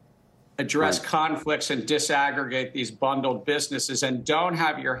 Address conflicts and disaggregate these bundled businesses, and don't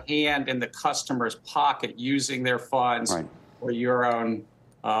have your hand in the customer's pocket using their funds or your own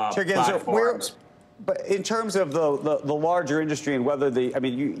platforms. But in terms of the larger industry and whether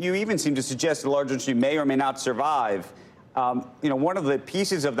you even seem to suggest the larger industry may or may not survive. One of the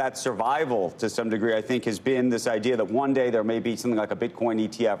pieces of that survival, to some degree, I think, has been this idea that one day there may be something like a Bitcoin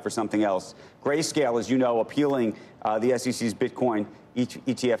ETF or something else. Grayscale, as you know, appealing the SEC's Bitcoin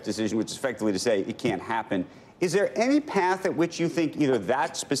ETF decision, which is effectively to say it can't happen. Is there any path at which you think either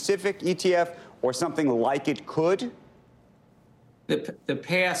that specific ETF or something like it could? The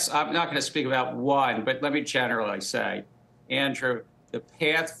paths, I'm not going to speak about one, but let me generally say, Andrew, the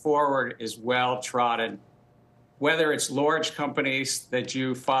path forward is well trodden. Whether it's large companies that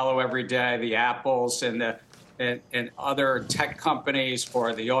you follow every day, the Apples and other tech companies,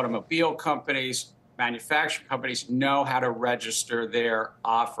 or the automobile companies, manufacturing companies know how to register their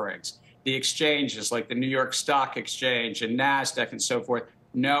offerings. The exchanges like the New York Stock Exchange and NASDAQ and so forth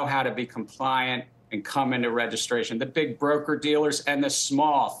know how to be compliant and come into registration. The big broker dealers and the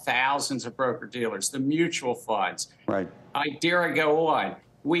small, thousands of broker dealers, the mutual funds. Right. I dare I go on.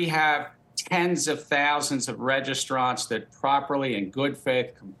 We have tens of thousands of registrants that properly, in good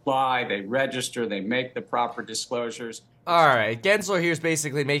faith, comply. They register, they make the proper disclosures. All right, Gensler here's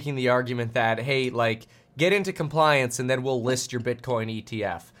basically making the argument that, hey, get into compliance and then we'll list your Bitcoin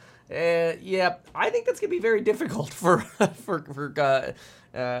ETF. Yeah, I think that's going to be very difficult for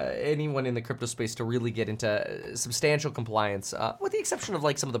anyone in the crypto space to really get into substantial compliance, with the exception of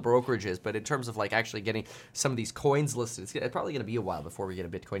some of the brokerages. But in terms of actually getting some of these coins listed, it's probably going to be a while before we get a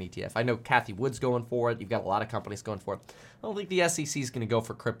Bitcoin ETF. I know Cathie Wood's going for it. You've got a lot of companies going for it. I don't think the SEC is going to go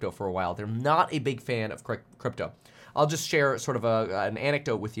for crypto for a while. They're not a big fan of crypto. I'll just share sort of an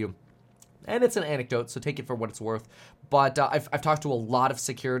anecdote with you. And it's an anecdote, so take it for what it's worth. But I've talked to a lot of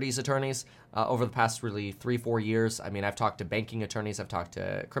securities attorneys over the past really 3-4 years. I mean, I've talked to banking attorneys, I've talked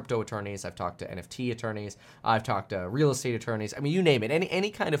to crypto attorneys, I've talked to NFT attorneys, I've talked to real estate attorneys. I mean, you name it.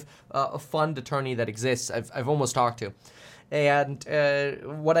 Any kind of fund attorney that exists, I've almost talked to. And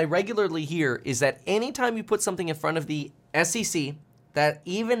what I regularly hear is that anytime you put something in front of the SEC that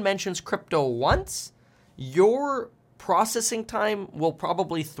even mentions crypto once, your processing time will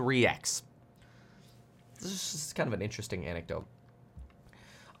probably 3x. This is kind of an interesting anecdote.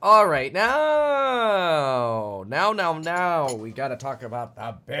 All right, now, we got to talk about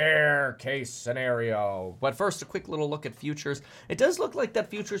the bear case scenario. But first, a quick little look at futures. It does look like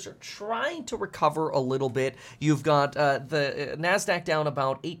that futures are trying to recover a little bit. You've got the NASDAQ down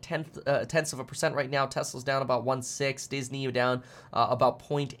about 0.8 of a percent right now. Tesla's down about 1.6. Disney down about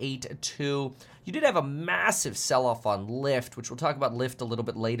 0.82. You did have a massive sell-off on Lyft, which we'll talk about Lyft a little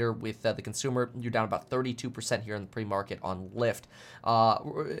bit later with the consumer. You're down about 32% here in the pre-market on Lyft.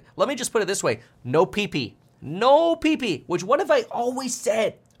 Let me just put it this way. No PP. No PP, which what have I always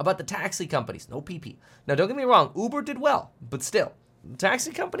said about the taxi companies? No PP. Now, don't get me wrong. Uber did well, but still,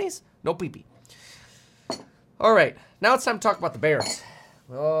 taxi companies, no PP. All right, now it's time to talk about the bears.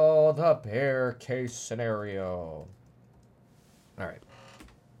 Oh, the bear case scenario. All right.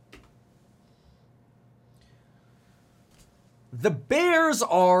 The bears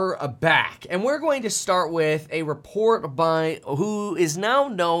are back, and we're going to start with a report by who is now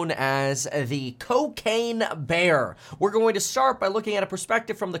known as the Cocaine Bear. We're going to start by looking at a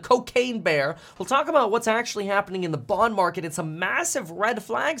perspective from the Cocaine Bear. We'll talk about what's actually happening in the bond market and some massive red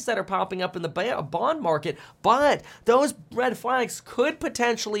flags that are popping up in the bond market, but those red flags could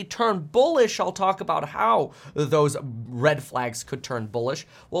potentially turn bullish. I'll talk about how those red flags could turn bullish.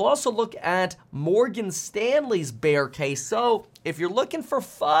 We'll also look at Morgan Stanley's bear case. So if you're looking for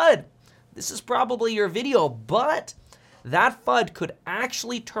FUD, this is probably your video, but that FUD could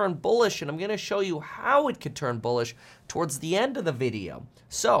actually turn bullish, and I'm going to show you how it could turn bullish towards the end of the video.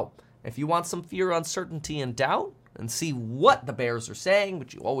 So if you want some fear, uncertainty, and doubt, and see what the bears are saying,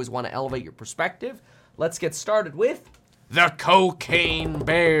 but you always want to elevate your perspective. Let's get started with the Cocaine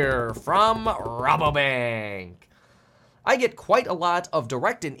Bear from Rabobank. I get quite a lot of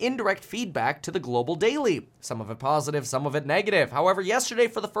direct and indirect feedback to the Global Daily. Some of it positive, some of it negative. However, yesterday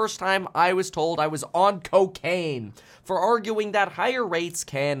for the first time, I was told I was on cocaine for arguing that higher rates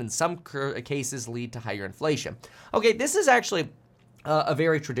can, in some cases, lead to higher inflation. Okay, this is actually a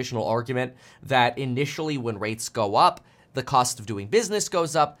very traditional argument that initially when rates go up, the cost of doing business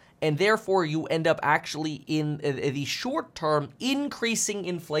goes up, and therefore you end up actually in the short term increasing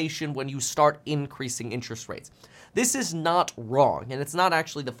inflation when you start increasing interest rates. This is not wrong, and it's not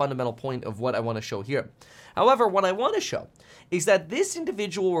actually the fundamental point of what I want to show here. However, what I want to show is that this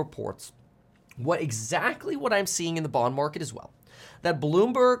individual reports exactly what I'm seeing in the bond market as well. That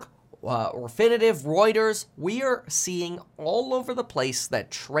Bloomberg, Refinitiv, Reuters, we are seeing all over the place that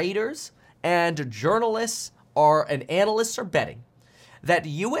traders and journalists and analysts are betting that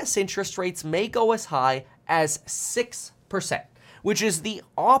U.S. interest rates may go as high as 6%. Which is the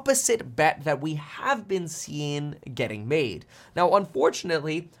opposite bet that we have been seeing getting made. Now,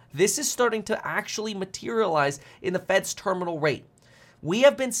 unfortunately, this is starting to actually materialize in the Fed's terminal rate. We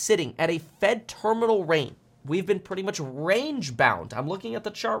have been sitting at a Fed terminal rate. We've been pretty much range bound. I'm looking at the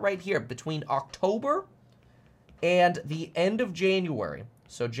chart right here between October and the end of January.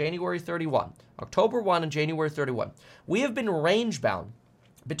 So January 31, October 1 and January 31. We have been range bound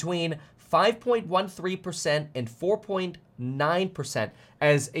between 5.13% and 4.9%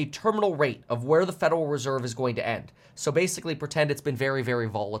 as a terminal rate of where the Federal Reserve is going to end. So basically pretend it's been very, very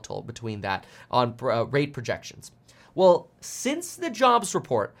volatile between that on rate projections. Well, since the jobs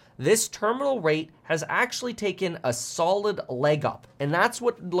report, this terminal rate has actually taken a solid leg up. And that's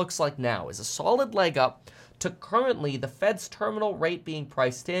what it looks like now, is a solid leg up to currently the Fed's terminal rate being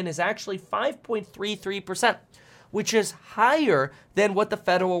priced in is actually 5.33%. Which is higher than what the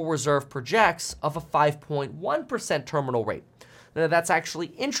Federal Reserve projects of a 5.1% terminal rate. Now, that's actually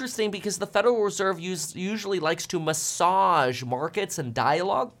interesting because the Federal Reserve usually likes to massage markets and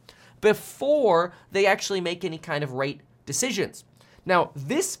dialogue before they actually make any kind of rate decisions. Now,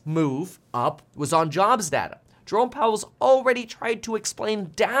 this move up was on jobs data. Jerome Powell's already tried to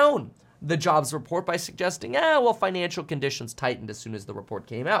explain down the jobs report by suggesting, financial conditions tightened as soon as the report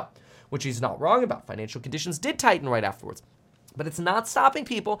came out. Which he's not wrong about. Financial conditions did tighten right afterwards. But it's not stopping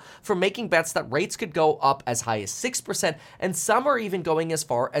people from making bets that rates could go up as high as 6%, and some are even going as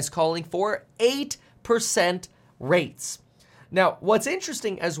far as calling for 8% rates. Now, what's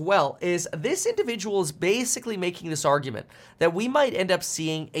interesting as well is this individual is basically making this argument that we might end up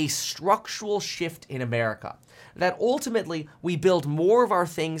seeing a structural shift in America, that ultimately we build more of our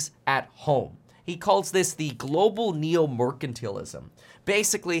things at home. He calls this the global neo-mercantilism.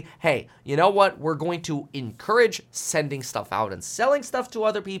 Basically, hey, you know what? We're going to encourage sending stuff out and selling stuff to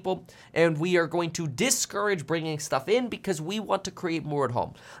other people, and we are going to discourage bringing stuff in because we want to create more at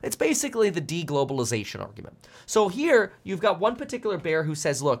home. It's basically the deglobalization argument. So here, you've got one particular bear who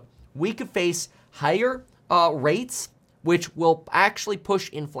says, look, we could face higher rates, which will actually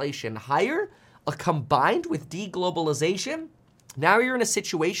push inflation higher, combined with deglobalization. Now you're in a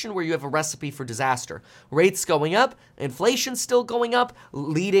situation where you have a recipe for disaster. Rates going up, inflation still going up,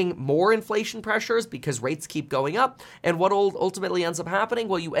 leading more inflation pressures because rates keep going up. And what ultimately ends up happening?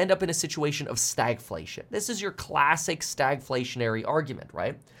 Well, you end up in a situation of stagflation. This is your classic stagflationary argument,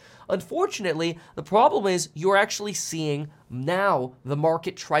 right? Unfortunately, the problem is you're actually seeing now the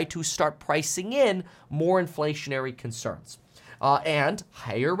market try to start pricing in more inflationary concerns. And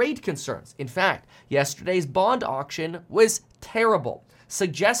higher rate concerns. In fact, yesterday's bond auction was terrible,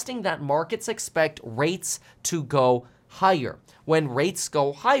 suggesting that markets expect rates to go higher. When rates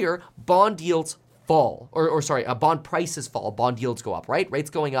go higher, bond yields fall, bond prices fall, bond yields go up, right?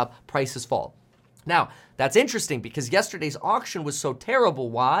 Rates going up, prices fall. Now, that's interesting because yesterday's auction was so terrible.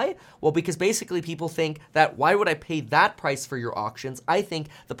 Why? Well, because basically people think that why would I pay that price for your auctions? I think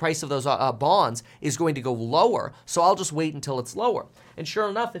the price of those bonds is going to go lower, so I'll just wait until it's lower. And sure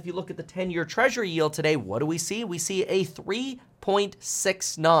enough, if you look at the 10-year Treasury yield today, what do we see? We see a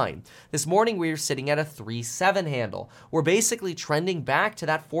 3.69. This morning, we were sitting at a 3.7 handle. We're basically trending back to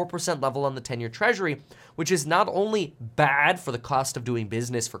that 4% level on the 10-year Treasury, which is not only bad for the cost of doing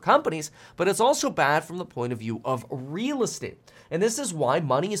business for companies, but it's also bad from the point of view of real estate. And this is why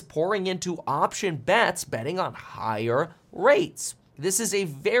money is pouring into option bets, betting on higher rates. This is a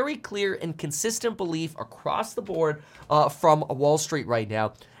very clear and consistent belief across the board from Wall Street right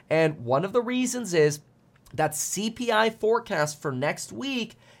now. And one of the reasons is that CPI forecast for next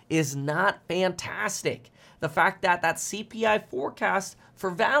week is not fantastic. The fact that that CPI forecast for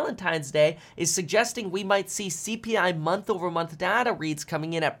Valentine's Day is suggesting we might see CPI month-over-month data reads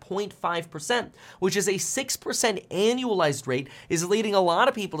coming in at 0.5%, which is a 6% annualized rate, is leading a lot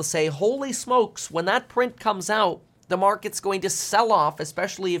of people to say, holy smokes, when that print comes out, the market's going to sell off,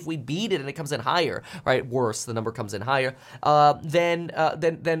 especially if we beat it and it comes in higher, right? Worse, the number comes in higher.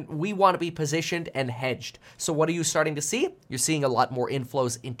 Then we want to be positioned and hedged. So what are you starting to see? You're seeing a lot more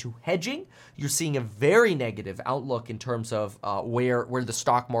inflows into hedging. You're seeing a very negative outlook in terms of where the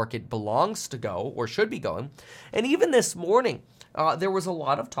stock market belongs to go or should be going. And even this morning, there was a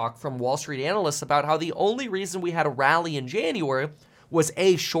lot of talk from Wall Street analysts about how the only reason we had a rally in January was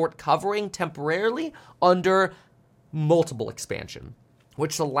a short covering temporarily under multiple expansion,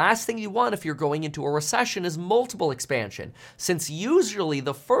 which the last thing you want if you're going into a recession is multiple expansion, since usually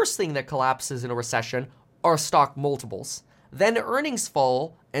the first thing that collapses in a recession are stock multiples. Then earnings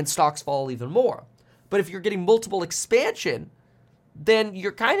fall and stocks fall even more. But if you're getting multiple expansion, then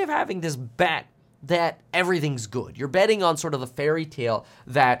you're kind of having this bet that everything's good. You're betting on sort of the fairy tale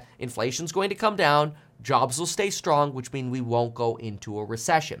that inflation's going to come down, jobs will stay strong, which means we won't go into a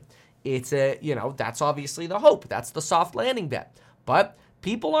recession. It's that's obviously the hope. That's the soft landing bet. But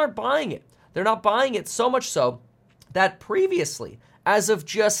people aren't buying it. They're not buying it so much so that previously, as of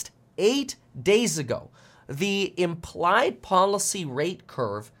just 8 days ago, the implied policy rate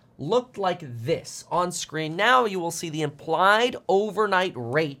curve looked like this. On screen now, you will see the implied overnight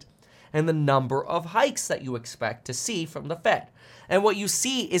rate and the number of hikes that you expect to see from the Fed. And what you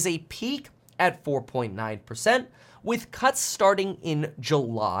see is a peak at 4.9%, with cuts starting in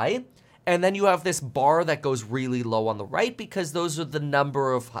July. And then you have this bar that goes really low on the right because those are the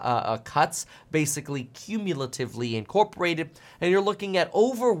number of cuts basically cumulatively incorporated. And you're looking at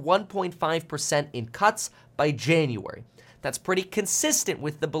over 1.5% in cuts by January. That's pretty consistent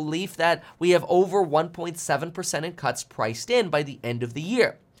with the belief that we have over 1.7% in cuts priced in by the end of the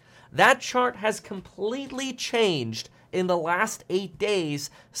year. That chart has completely changed in the last 8 days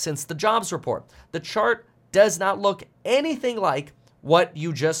since the jobs report. The chart does not look anything like what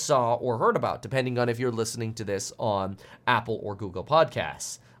you just saw or heard about, depending on if you're listening to this on Apple or Google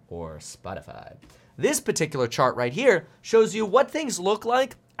Podcasts or Spotify. This particular chart right here shows you what things look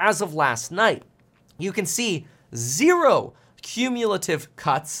like as of last night. You can see 0 cumulative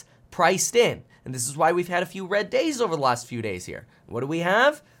cuts priced in. And this is why we've had a few red days over the last few days here. What do we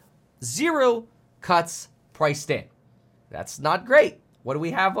have? 0 cuts priced in. That's not great. What do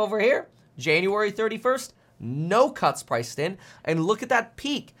we have over here? January 31st, no cuts priced in. And look at that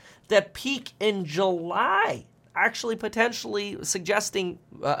peak. That peak in July, actually potentially suggesting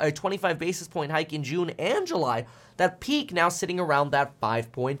a 25 basis point hike in June and July. That peak now sitting around that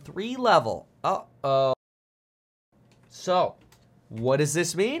 5.3 level. Uh-oh. So, what does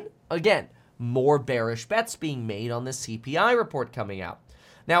this mean? Again, more bearish bets being made on the CPI report coming out.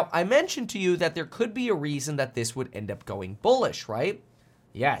 Now, I mentioned to you that there could be a reason that this would end up going bullish, right?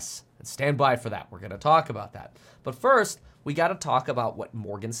 Yes, and stand by for that. We're going to talk about that. But first, we got to talk about what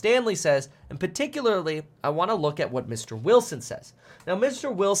Morgan Stanley says, and particularly, I want to look at what Mr. Wilson says. Now,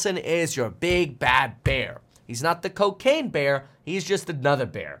 Mr. Wilson is your big bad bear. He's not the cocaine bear, he's just another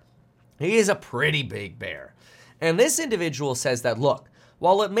bear. He is a pretty big bear. And this individual says that, look,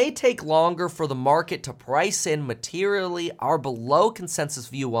 while it may take longer for the market to price in materially our below consensus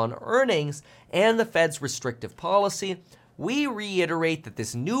view on earnings and the Fed's restrictive policy, we reiterate that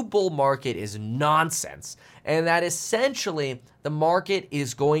this new bull market is nonsense and that essentially the market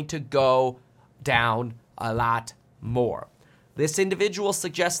is going to go down a lot more. This individual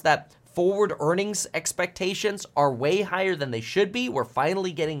suggests that forward earnings expectations are way higher than they should be. We're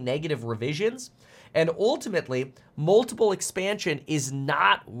finally getting negative revisions. And ultimately, multiple expansion is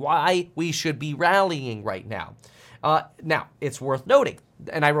not why we should be rallying right now. Now, it's worth noting,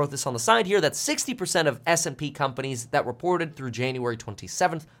 and I wrote this on the side here, that 60% of S&P companies that reported through January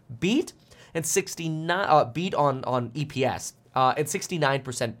 27th beat, and 69 beat on EPS, and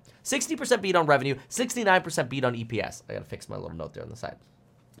 69%, 60% beat on revenue, 69% beat on EPS. I gotta fix my little note there on the side.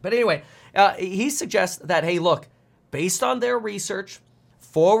 But anyway, he suggests that, hey, look, based on their research,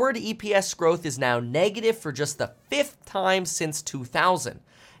 forward EPS growth is now negative for just the 5th time since 2000.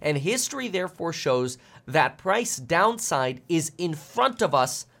 And history therefore shows that price downside is in front of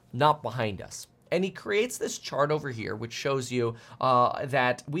us, not behind us. And he creates this chart over here, which shows you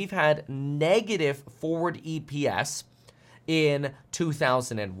that we've had negative forward EPS in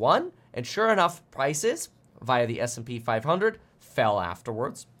 2001. And sure enough, prices via the S&P 500 fell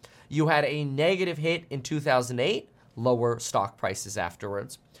afterwards. You had a negative hit in 2008. Lower stock prices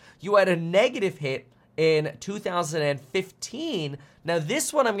afterwards. You had a negative hit in 2015. Now,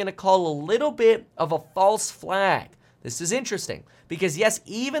 this one I'm going to call a little bit of a false flag. This is interesting because, yes,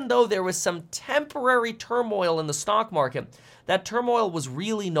 even though there was some temporary turmoil in the stock market, that turmoil was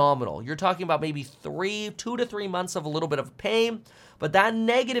really nominal. You're talking about maybe 2 to 3 months of a little bit of pain, but that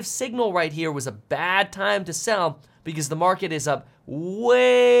negative signal right here was a bad time to sell because the market is up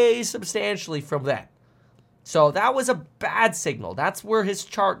way substantially from then. So that was a bad signal. That's where his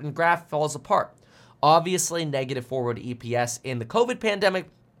chart and graph falls apart. Obviously, negative forward EPS in the COVID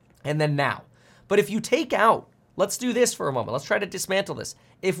pandemic, and then now. But if you take out, let's do this for a moment. Let's try to dismantle this.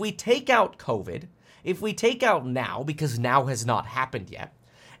 If we take out COVID, if we take out now, because now has not happened yet,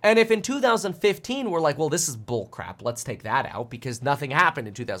 and if in 2015 we're like, well, this is bull crap, let's take that out because nothing happened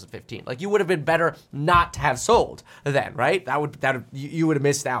in 2015. Like, you would have been better not to have sold then, right? You would have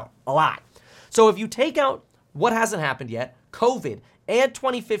missed out a lot. So if you take out what hasn't happened yet, COVID and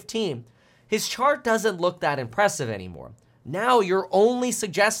 2015, his chart doesn't look that impressive anymore. Now you're only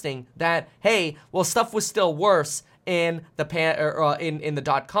suggesting that, hey, well, stuff was still worse in the in the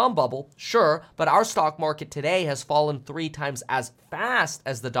dot-com bubble, sure, but our stock market today has fallen 3 times as fast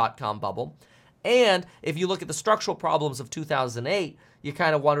as the dot-com bubble. And if you look at the structural problems of 2008, you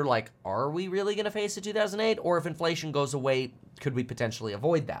kind of wonder, like, are we really going to face a 2008? Or if inflation goes away, could we potentially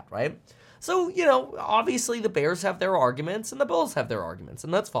avoid that, right? So, obviously the bears have their arguments and the bulls have their arguments,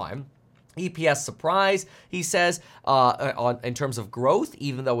 and that's fine. EPS surprise, he says, in terms of growth,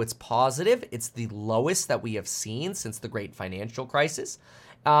 even though it's positive, it's the lowest that we have seen since the great financial crisis.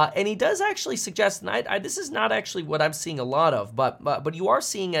 And he does actually suggest, and this is not actually what I'm seeing a lot of, but you are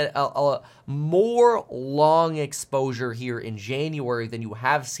seeing a more long exposure here in January than you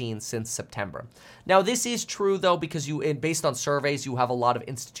have seen since September. Now, this is true, though, because based on surveys, you have a lot of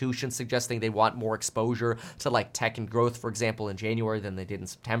institutions suggesting they want more exposure to like tech and growth, for example, in January than they did in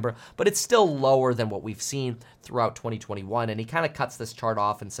September, but it's still lower than what we've seen throughout 2021, and he kind of cuts this chart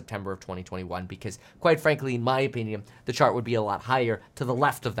off in September of 2021 because, quite frankly, in my opinion, the chart would be a lot higher to the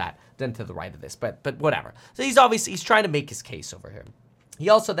left of that than to the right of this, but whatever. So he's trying to make his case over here. He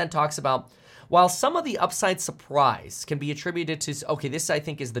also then talks about, while some of the upside surprise can be attributed to, okay, this I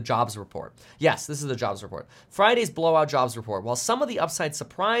think is the jobs report. Yes, this is the jobs report. Friday's blowout jobs report. While some of the upside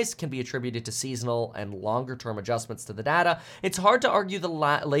surprise can be attributed to seasonal and longer-term adjustments to the data, it's hard to argue the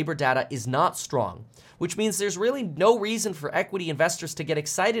labor data is not strong, which means there's really no reason for equity investors to get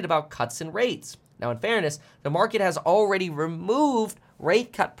excited about cuts in rates. Now, in fairness, the market has already removed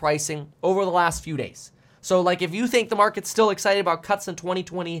rate cut pricing over the last few days. So, like, if you think the market's still excited about cuts in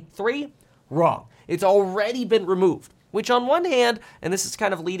 2023, wrong. It's already been removed, which on one hand, and this is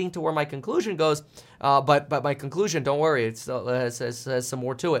kind of leading to where my conclusion goes, but my conclusion, don't worry, it still has some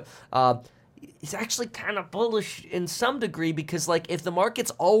more to it. It's actually kind of bullish in some degree because, like, if the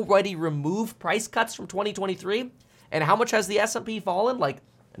market's already removed price cuts from 2023, and how much has the S&P fallen, like,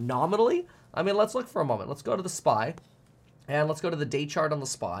 nominally? I mean, let's look for a moment. Let's go to the SPY. And let's go to the day chart on the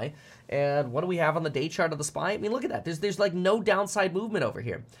SPY. And what do we have on the day chart of the SPY? I mean, look at that. There's like no downside movement over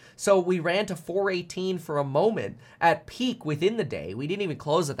here. So we ran to 418 for a moment at peak within the day. We didn't even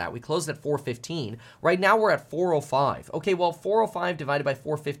close at that. We closed at 415. Right now we're at 405. Okay, well, 405 divided by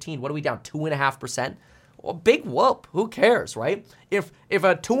 415, what are we down? 2.5%? Well, big whoop. Who cares, right? If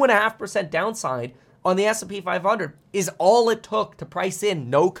a 2.5% downside on the S&P 500 is all it took to price in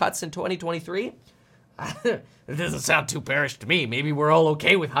no cuts in 2023, it doesn't sound too bearish to me. Maybe we're all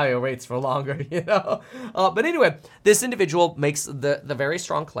okay with higher rates for longer, But anyway, this individual makes the very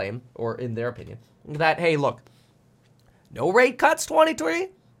strong claim, or in their opinion, that, hey, look, no rate cuts 23,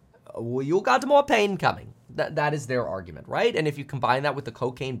 you got more pain coming. That is their argument, right? And if you combine that with the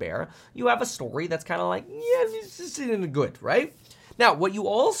cocaine bear, you have a story that's kind of like, yeah, it's just in the good, right? Now, what you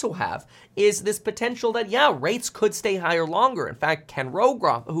also have is this potential that, yeah, rates could stay higher longer. In fact, Ken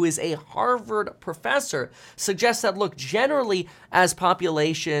Rogoff, who is a Harvard professor, suggests that, look, generally as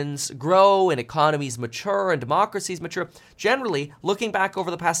populations grow and economies mature and democracies mature, generally, looking back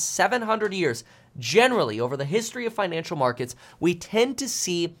over the past 700 years, generally over the history of financial markets, we tend to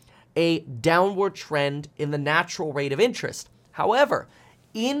see a downward trend in the natural rate of interest. However,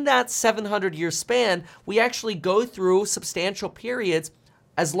 in that 700-year span, we actually go through substantial periods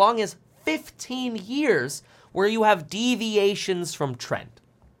as long as 15 years where you have deviations from trend.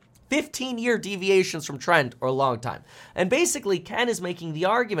 15-year deviations from trend are a long time. And basically, Professor Ken is making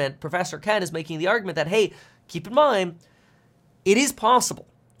the argument that, hey, keep in mind, it is possible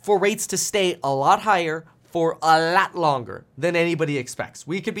for rates to stay a lot higher for a lot longer than anybody expects.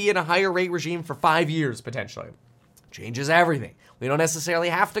 We could be in a higher rate regime for 5 years, potentially. Changes everything. We don't necessarily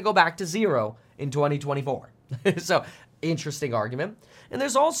have to go back to zero in 2024. So Interesting argument. And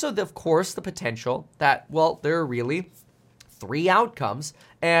there's also, of course, the potential that, well, there are really 3 outcomes,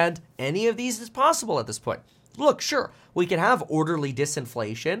 and any of these is possible at this point. Look, sure, we can have orderly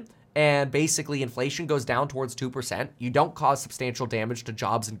disinflation, and basically inflation goes down towards 2%. You don't cause substantial damage to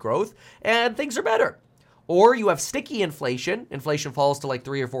jobs and growth, and things are better. Or you have sticky inflation. Inflation falls to like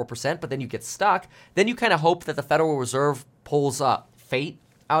 3 or 4%, but then you get stuck. Then you kind of hope that the Federal Reserve pulls fate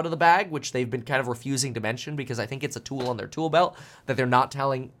out of the bag, which they've been kind of refusing to mention because I think it's a tool on their tool belt that they're not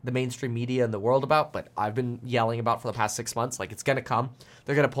telling the mainstream media and the world about, but I've been yelling about for the past 6 months. Like, it's going to come.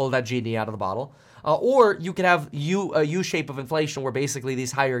 They're going to pull that genie out of the bottle. Or you could have a U-shape of inflation where basically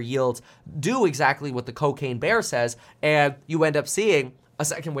these higher yields do exactly what the cocaine bear says, and you end up seeing a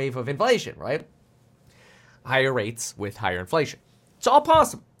second wave of inflation, right? Higher rates with higher inflation. It's all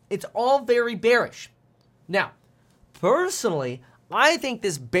possible. It's all very bearish. Now, personally, I think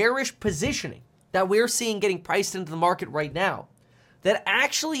this bearish positioning that we're seeing getting priced into the market right now, that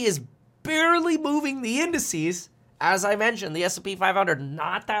actually is barely moving the indices. As I mentioned, the S&P 500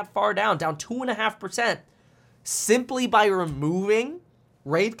 not that far down 2.5%, simply by removing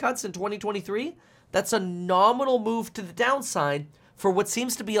rate cuts in 2023. That's a nominal move to the downside for what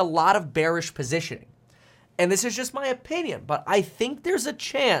seems to be a lot of bearish positioning. And this is just my opinion, but I think there's a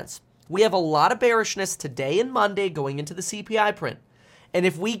chance we have a lot of bearishness today and Monday going into the CPI print. And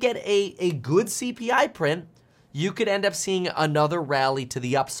if we get a good CPI print, you could end up seeing another rally to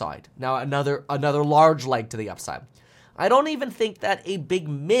the upside. Now, another large leg to the upside. I don't even think that a big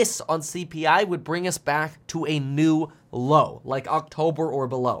miss on CPI would bring us back to a new low, like October or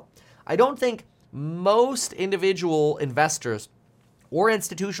below. I don't think most individual investors or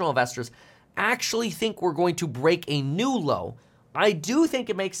institutional investors actually think we're going to break a new low. I do think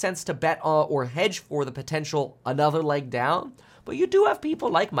it makes sense to bet or hedge for the potential another leg down. But you do have people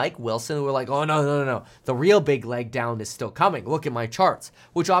like Mike Wilson who are like, oh, no. The real big leg down is still coming. Look at my charts,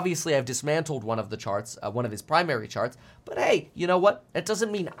 which obviously I've dismantled one of the charts, one of his primary charts. But hey, you know what? It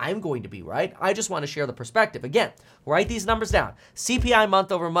doesn't mean I'm going to be right. I just want to share the perspective. Again, write these numbers down. CPI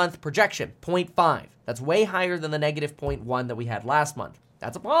month over month projection, 0.5. That's way higher than the negative 0.1 that we had last month.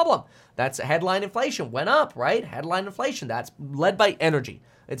 That's a problem. That's headline inflation. Went up, right? Headline inflation. That's led by energy.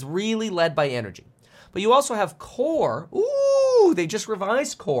 It's really led by energy. But you also have core. Ooh, they just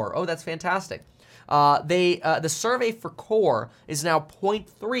revised core. Oh, that's fantastic. The survey for core is now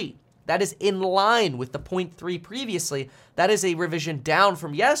 0.3. That is in line with the 0.3 previously. That is a revision down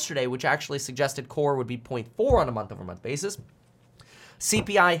from yesterday, which actually suggested core would be 0.4 on a month-over-month basis.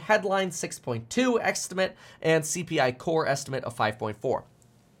 CPI headline 6.2 estimate and CPI core estimate of 5.4.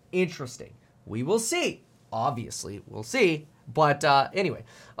 Interesting. We will see. Obviously, we'll see. But anyway,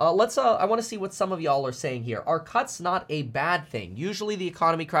 I want to see what some of y'all are saying here. Are cuts not a bad thing? Usually the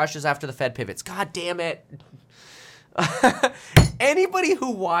economy crashes after the Fed pivots. God damn it. Anybody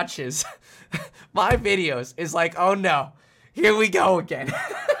who watches my videos is like, oh no, here we go again.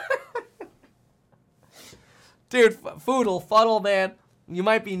 Dude, Fuddle, man, you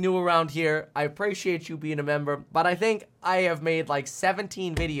might be new around here. I appreciate you being a member, but I think I have made like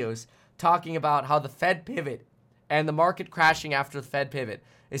 17 videos talking about how the Fed pivot and the market crashing after the Fed pivot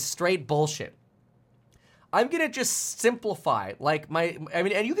is straight bullshit. I'm going to just simplify,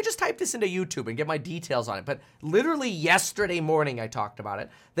 and you can just type this into YouTube and get my details on it, but literally yesterday morning I talked about it.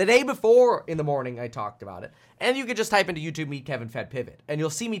 The day before in the morning I talked about it. And you can just type into YouTube, Meet Kevin Fed Pivot, and you'll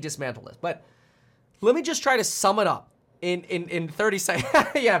see me dismantle this. But let me just try to sum it up in 30 seconds.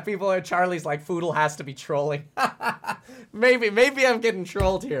 Yeah, people are, Charlie's like, Foodle has to be trolling. maybe I'm getting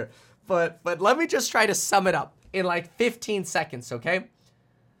trolled here. But let me just try to sum it up in like 15 seconds, okay?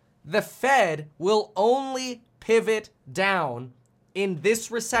 The Fed will only pivot down in this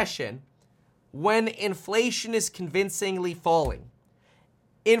recession when inflation is convincingly falling.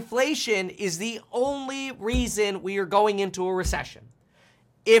 Inflation is the only reason we are going into a recession.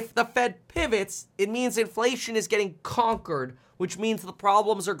 If the Fed pivots, it means inflation is getting conquered, which means the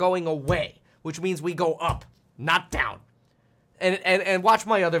problems are going away, which means we go up, not down. And watch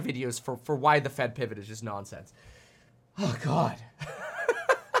my other videos for why the Fed pivot is just nonsense. Oh, God.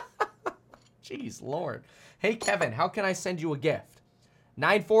 Jeez, Lord. Hey, Kevin, how can I send you a gift?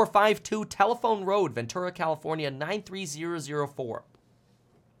 9452 Telephone Road, Ventura, California, 93004.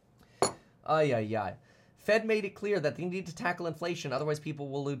 Ay. Fed made it clear that they need to tackle inflation, otherwise people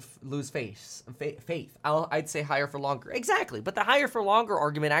will lose faith. I'd say higher for longer. Exactly, but the higher for longer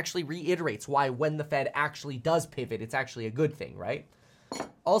argument actually reiterates why when the Fed actually does pivot, it's actually a good thing, right?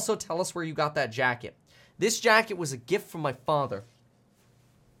 Also, tell us where you got that jacket. This jacket was a gift from my father.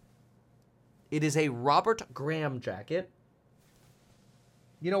 It is a Robert Graham jacket.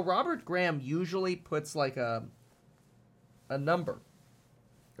 You know, Robert Graham usually puts like a a number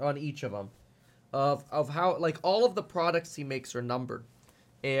on each of them of how, like, all of the products he makes are numbered.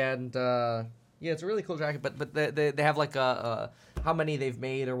 And, yeah, it's a really cool jacket, but they have, like, how many they've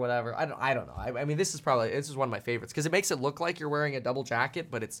made or whatever. I don't know. I mean, this is one of my favorites because it makes it look like you're wearing a double jacket,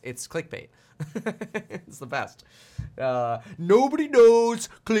 but it's clickbait. It's the best. Nobody knows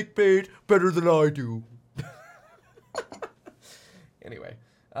clickbait better than I do. Anyway,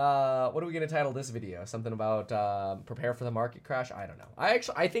 what are we going to title this video? Something about prepare for the market crash? I don't know.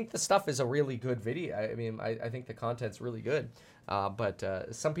 I think the stuff is a really good video. I mean, I think the content's really good. But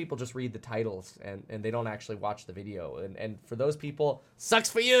some people just read the titles and they don't actually watch the video. And for those people, sucks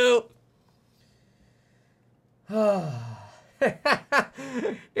for you.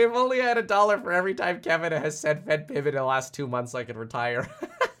 If only I had $1 for every time Kevin has said Fed pivot in the last 2 months, I could retire.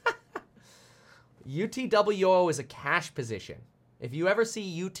 UTWO is a cash position. If you ever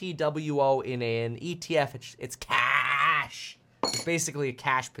see UTWO in an ETF, it's cash. It's basically a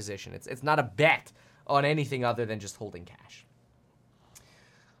cash position. It's not a bet on anything other than just holding cash.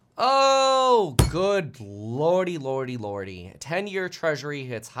 Oh, good lordy, lordy, lordy. 10-year Treasury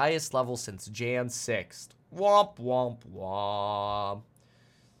hits highest level since Jan 6th. Womp, womp, womp.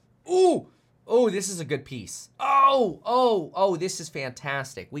 Ooh, oh, this is a good piece. Oh, this is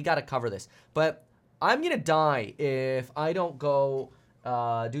fantastic. We got to cover this. But I'm going to die if I don't go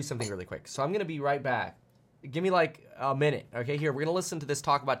do something really quick. So I'm going to be right back. Give me like a minute. Okay, here, we're going to listen to this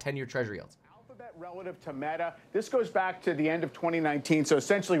talk about 10-year Treasury yields. Relative to Meta, this goes back to the end of 2019, so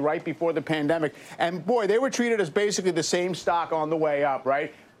essentially right before the pandemic. And boy, they were treated as basically the same stock on the way up,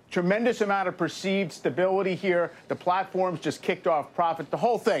 right? Tremendous amount of perceived stability here. The platforms just kicked off profit, the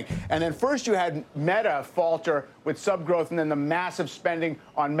whole thing. And then first you had Meta falter with subgrowth and then the massive spending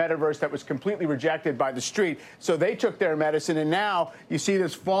on Metaverse that was completely rejected by the street. So they took their medicine, and now you see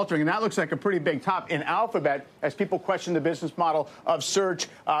this faltering. And that looks like a pretty big top in Alphabet as people question the business model of search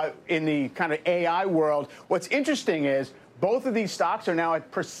in the kind of AI world. What's interesting is both of these stocks are now at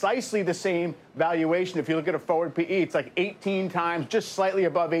precisely the same valuation. If you look at a forward PE, it's like 18 times, just slightly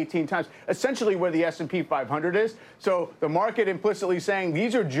above 18 times, essentially where the S&P 500 is. So the market implicitly saying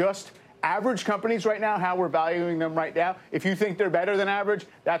these are just average companies right now, how we're valuing them right now. If you think they're better than average,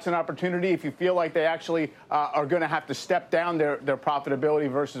 that's an opportunity. If you feel like they actually are going to have to step down their profitability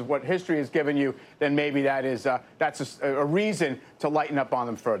versus what history has given you, then maybe that's a reason to lighten up on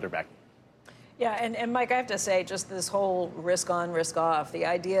them further, Becky. Yeah, and Mike, I have to say, just this whole risk on, risk off, the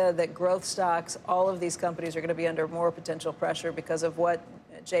idea that growth stocks, all of these companies are going to be under more potential pressure because of what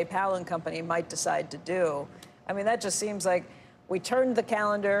Jay Powell and company might decide to do. I mean, that just seems like we turned the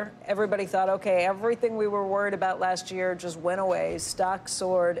calendar. Everybody thought, okay, everything we were worried about last year just went away. Stocks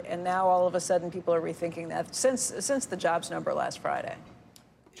soared, and now all of a sudden people are rethinking that since the jobs number last Friday.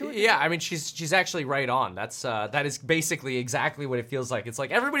 Yeah, I mean, she's actually right on. That is basically exactly what it feels like. It's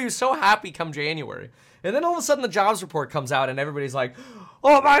like everybody was so happy come January, and then all of a sudden the jobs report comes out, and everybody's like,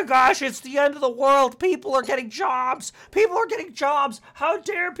 "Oh my gosh, it's the end of the world! People are getting jobs! People are getting jobs! How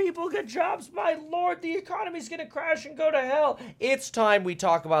dare people get jobs? My lord, the economy's gonna crash and go to hell!" It's time we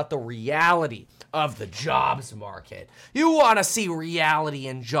talk about the reality of the jobs market. You want to see reality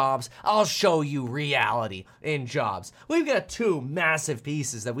in jobs? I'll show you reality in jobs. We've got two massive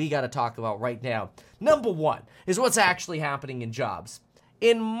pieces that we got to talk about right now. Number one is what's actually happening in jobs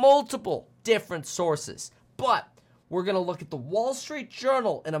in multiple different sources. But we're going to look at the Wall Street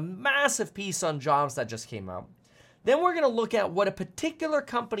Journal and a massive piece on jobs that just came out. Then we're going to look at what a particular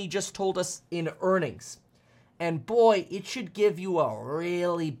company just told us in earnings. And boy, it should give you a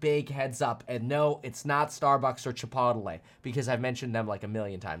really big heads up. And no, it's not Starbucks or Chipotle, because I've mentioned them like a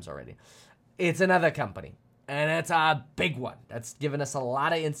million times already. It's another company, and it's a big one. That's given us a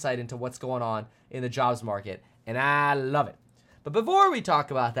lot of insight into what's going on in the jobs market, and I love it. But before we talk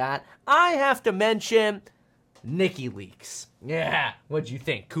about that, I have to mention NikiLeaks. Yeah, what'd you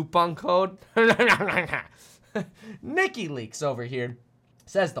think? Coupon code? NikiLeaks over here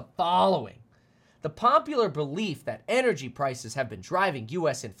says the following. The popular belief that energy prices have been driving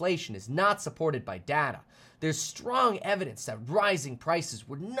U.S. inflation is not supported by data. There's strong evidence that rising prices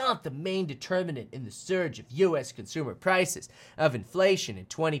were not the main determinant in the surge of U.S. consumer prices of inflation in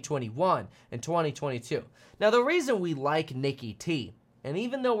 2021 and 2022. Now, the reason we like Nikki T, and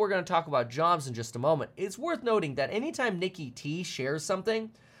even though we're going to talk about jobs in just a moment, it's worth noting that anytime Nikki T shares something,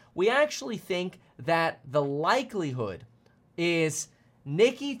 we actually think that the likelihood is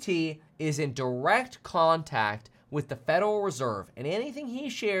Nikki T is in direct contact with the Federal Reserve, and anything he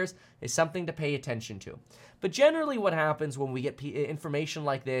shares is something to pay attention to. But generally what happens when we get information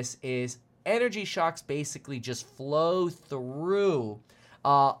like this is energy shocks basically just flow through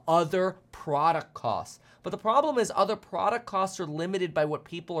other product costs. But the problem is other product costs are limited by what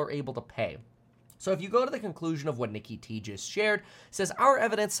people are able to pay. So if you go to the conclusion of what Nikki T just shared, it says our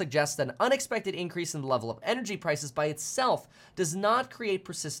evidence suggests that an unexpected increase in the level of energy prices by itself does not create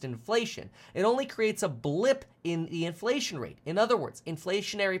persistent inflation. It only creates a blip in the inflation rate. In other words,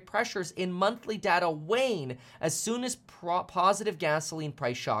 inflationary pressures in monthly data wane as soon as positive gasoline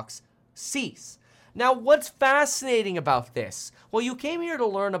price shocks cease. Now, what's fascinating about this? Well, you came here to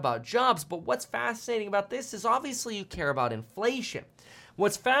learn about jobs, but what's fascinating about this is obviously you care about inflation.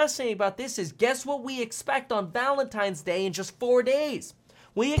 What's fascinating about this is, guess what we expect on Valentine's Day in just 4 days?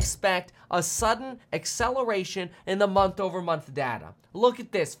 We expect a sudden acceleration in the month-over-month data. Look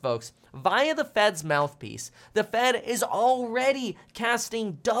at this, folks. Via the Fed's mouthpiece, the Fed is already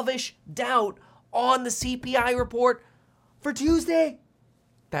casting dovish doubt on the CPI report for Tuesday.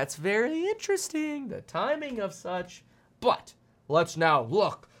 That's very interesting, the timing of such. But let's now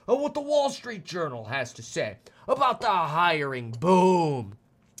look at what the Wall Street Journal has to say about the hiring boom.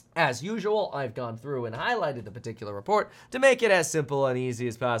 As usual, I've gone through and highlighted the particular report to make it as simple and easy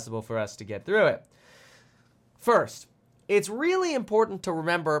as possible for us to get through it. First, it's really important to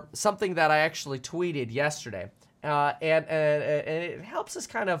remember something that I actually tweeted yesterday, and it helps us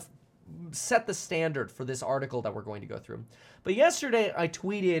kind of set the standard for this article that we're going to go through. But yesterday, I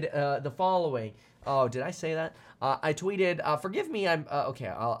tweeted the following. Oh, did I say that? I tweeted, forgive me, I'm not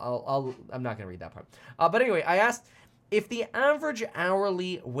going to read that part. But anyway, I asked, if the average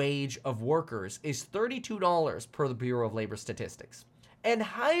hourly wage of workers is $32 per the Bureau of Labor Statistics, and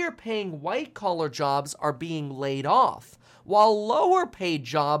higher paying white collar jobs are being laid off, while lower paid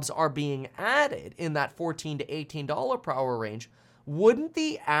jobs are being added in that $14 to $18 per hour range, wouldn't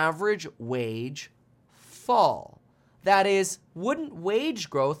the average wage fall? That is, wouldn't wage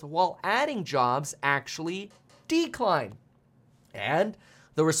growth while adding jobs actually decline? And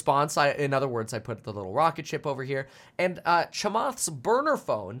the response, in other words, I put the little rocket ship over here, and Chamath's burner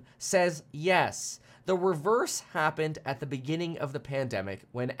phone says yes. The reverse happened at the beginning of the pandemic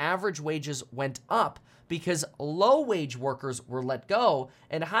when average wages went up because low-wage workers were let go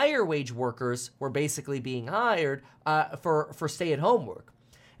and higher-wage workers were basically being hired for stay-at-home work.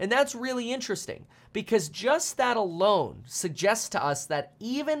 And that's really interesting because just that alone suggests to us that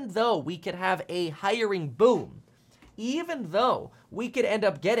even though we could have a hiring boom, even though we could end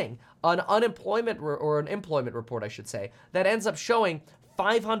up getting an unemployment or an employment report, I should say, that ends up showing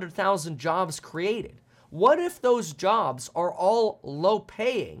 500,000 jobs created. What if those jobs are all low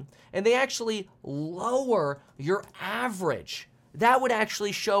paying and they actually lower your average? That would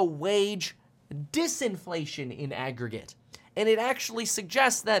actually show wage disinflation in aggregate. And it actually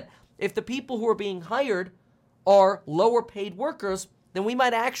suggests that if the people who are being hired are lower paid workers, then we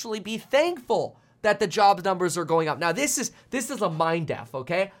might actually be thankful that the job numbers are going up. Now, this is a mind F,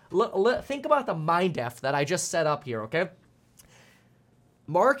 okay? Think about the mind F that I just set up here, okay?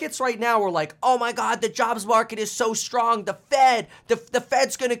 Markets right now are like, oh my God, the jobs market is so strong. The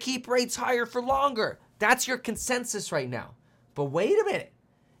Fed's going to keep rates higher for longer. That's your consensus right now. But wait a minute.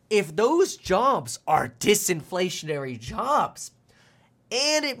 If those jobs are disinflationary jobs,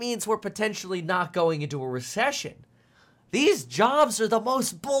 and it means we're potentially not going into a recession, these jobs are the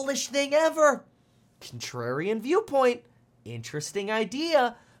most bullish thing ever. Contrarian viewpoint, interesting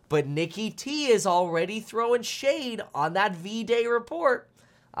idea, but Nikki T is already throwing shade on that V-Day report.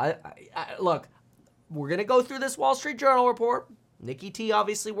 Look, we're going to go through this Wall Street Journal report. Nikki T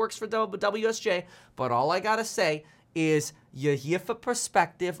obviously works for WSJ, but all I got to say is you're here for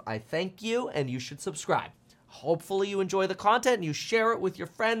perspective. I thank you, and you should subscribe. Hopefully you enjoy the content and you share it with your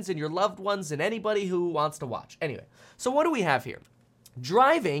friends and your loved ones and anybody who wants to watch. Anyway, so what do we have here?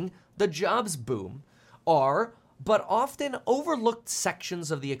 Driving the jobs boom are but often overlooked sections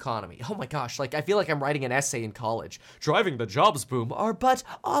of the economy. Oh my gosh, I feel like I'm writing an essay in college. Driving the jobs boom are but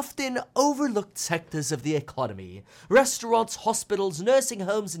often overlooked sectors of the economy. Restaurants, hospitals, nursing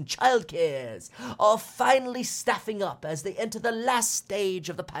homes, and childcares are finally staffing up as they enter the last stage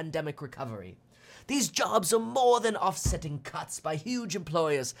of the pandemic recovery. These jobs are more than offsetting cuts by huge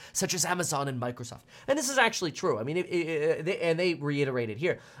employers such as Amazon and Microsoft. And this is actually true. I mean, and they reiterate it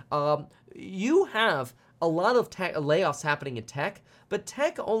here. You have a lot of layoffs happening in tech, but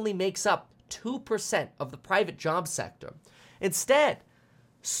tech only makes up 2% of the private job sector. Instead,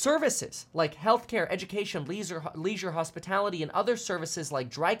 services like healthcare, education, leisure, hospitality, and other services like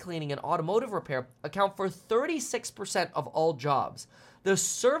dry cleaning and automotive repair account for 36% of all jobs. The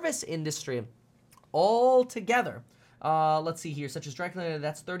service industry altogether, let's see here, such as dry cleaning,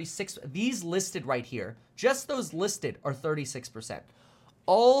 that's 36. These listed right here, just those listed are 36%.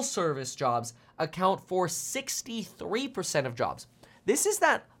 All service jobs account for 63% of jobs. This is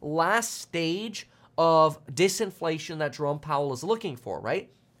that last stage of disinflation that Jerome Powell is looking for,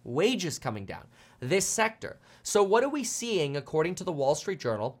 right? Wages coming down, this sector. So what are we seeing, according to the Wall Street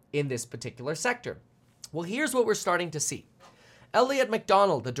Journal, in this particular sector? Well, here's what we're starting to see. Elliot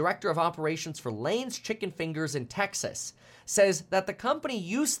McDonald, the director of operations for Lane's Chicken Fingers in Texas, says that the company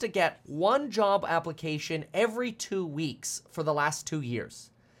used to get one job application every 2 weeks for the last 2 years.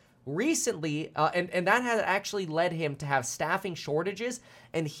 Recently, and that had actually led him to have staffing shortages,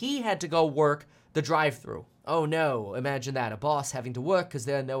 and he had to go work the drive-thru. Oh no, imagine that, a boss having to work because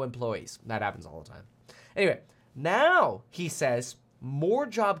there are no employees. That happens all the time. Anyway, now, he says, more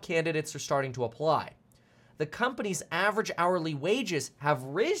job candidates are starting to apply. The company's average hourly wages have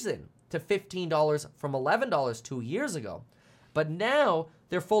risen to $15 from $11 2 years ago. But now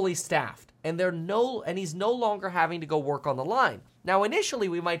they're fully staffed, and he's no longer having to go work on the line. Now, initially,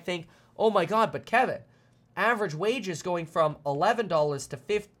 we might think, oh my God, but Kevin, average wages going from $11 to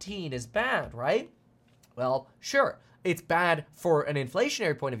 $15 is bad, right? Well, sure, it's bad for an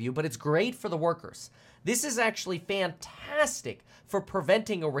inflationary point of view, but it's great for the workers. This is actually fantastic for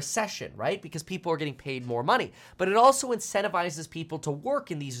preventing a recession, right? Because people are getting paid more money. But it also incentivizes people to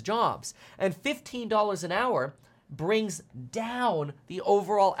work in these jobs. And $15 an hour brings down the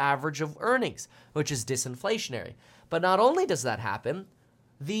overall average of earnings, which is disinflationary. But not only does that happen,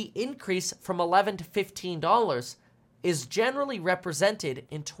 the increase from $11 to $15 is generally represented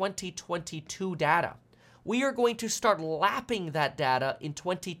in 2022 data. We are going to start lapping that data in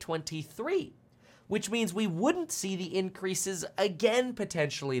 2023, which means we wouldn't see the increases again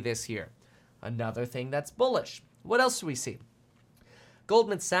potentially this year. Another thing that's bullish. What else do we see?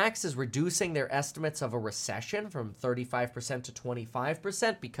 Goldman Sachs is reducing their estimates of a recession from 35% to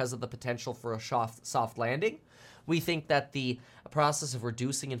 25% because of the potential for a soft landing. We think that the process of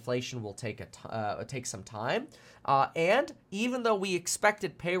reducing inflation will take some time. And even though we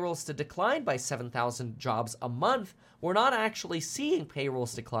expected payrolls to decline by 7,000 jobs a month, we're not actually seeing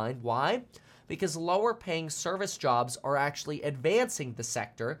payrolls decline. Why? Because lower paying service jobs are actually advancing the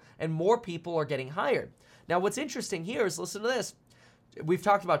sector and more people are getting hired. Now, what's interesting here is, listen to this. We've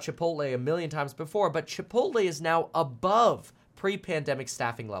talked about Chipotle a million times before, but Chipotle is now above pre-pandemic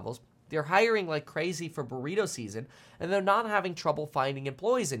staffing levels. They're hiring like crazy for burrito season, and they're not having trouble finding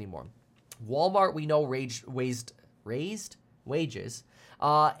employees anymore. Walmart, we know, raised wages,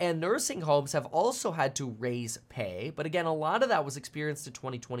 and nursing homes have also had to raise pay. But again, a lot of that was experienced in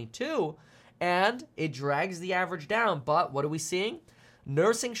 2022, and it drags the average down. But what are we seeing?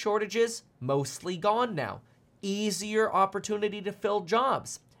 Nursing shortages mostly gone now. Easier opportunity to fill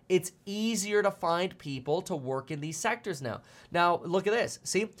jobs. It's easier to find people to work in these sectors now. Now, look at this.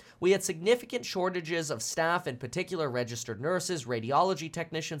 See, we had significant shortages of staff, in particular registered nurses, radiology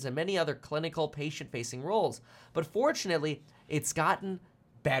technicians, and many other clinical patient-facing roles. But fortunately, it's gotten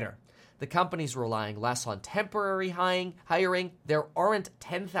better. The company's relying less on temporary hiring. There aren't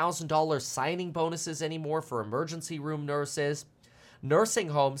 $10,000 signing bonuses anymore for emergency room nurses. Nursing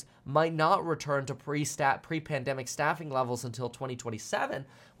homes might not return to pre-pandemic staffing levels until 2027,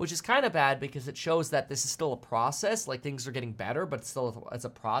 which is kind of bad because it shows that this is still a process. Like, things are getting better, but it's a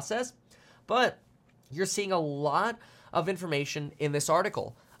process. But you're seeing a lot of information in this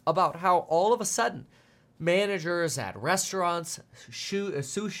article about how all of a sudden managers at restaurants,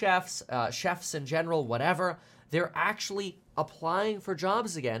 sous chefs, chefs in general, whatever, they're actually applying for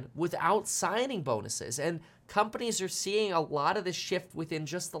jobs again without signing bonuses. And companies are seeing a lot of this shift within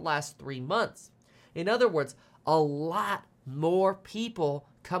just the last 3 months. In other words, a lot more people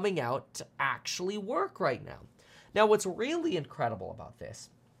coming out to actually work right now. Now, what's really incredible about this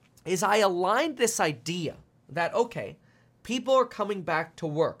is I aligned this idea that, okay, people are coming back to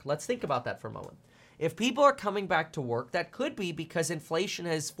work. Let's think about that for a moment. If people are coming back to work, that could be because inflation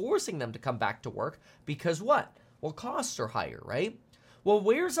is forcing them to come back to work because what? Well, costs are higher, right? Well,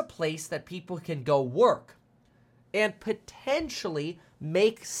 where's a place that people can go work and potentially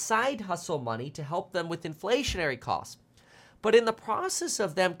make side hustle money to help them with inflationary costs? But in the process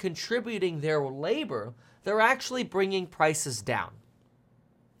of them contributing their labor, they're actually bringing prices down.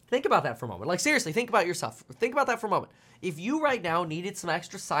 Think about that for a moment. Like, seriously, think about yourself. Think about that for a moment. If you right now needed some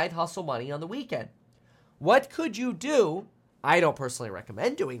extra side hustle money on the weekend, what could you do? I don't personally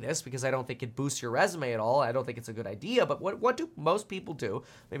recommend doing this because I don't think it boosts your resume at all. I don't think it's a good idea. But what do most people do?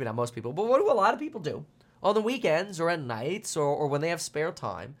 Maybe not most people, but what do a lot of people do on the weekends or at nights or when they have spare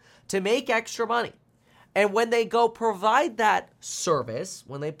time to make extra money? And when they go provide that service,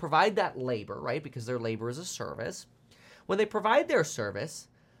 when they provide that labor, right, because their labor is a service, when they provide their service,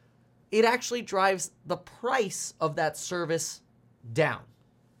 it actually drives the price of that service down.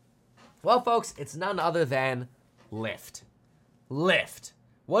 Well, folks, it's none other than Lyft. Lyft.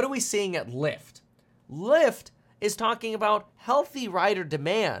 What are we seeing at Lyft? Lyft is talking about healthy rider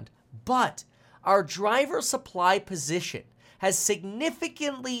demand, but our driver supply position has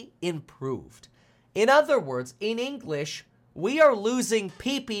significantly improved. In other words, in English, we are losing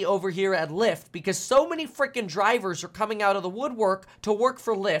pee-pee over here at Lyft because so many freaking drivers are coming out of the woodwork to work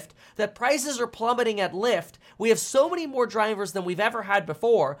for Lyft that prices are plummeting at Lyft. We have so many more drivers than we've ever had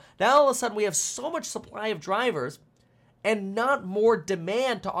before. Now all of a sudden we have so much supply of drivers and not more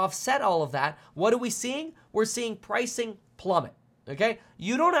demand to offset all of that. What are we seeing? We're seeing pricing plummet. Okay?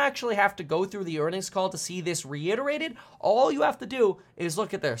 You don't actually have to go through the earnings call to see this reiterated. All you have to do is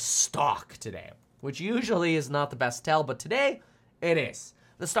look at their stock today, which usually is not the best tell, but today it is.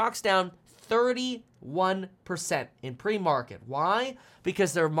 The stock's down 31% in pre-market. Why?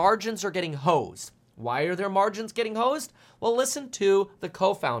 Because their margins are getting hosed. Why are their margins getting hosed? Well, listen to the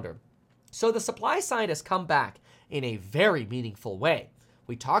co-founder. So the supply side has come back in a very meaningful way.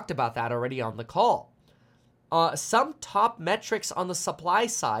 We talked about that already on the call. Some top metrics on the supply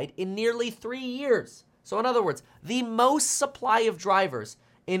side in nearly 3 years. So in other words, the most supply of drivers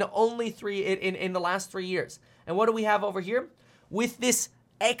in only in the last 3 years. And what do we have over here? With this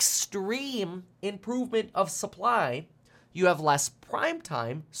extreme improvement of supply, you have less prime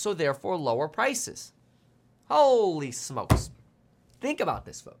time, so therefore lower prices. Holy smokes. Think about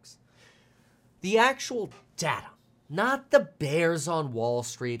this, folks. The actual data, not the bears on Wall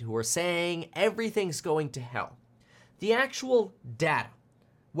Street who are saying everything's going to hell. The actual data,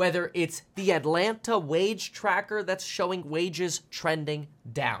 whether it's the Atlanta wage tracker that's showing wages trending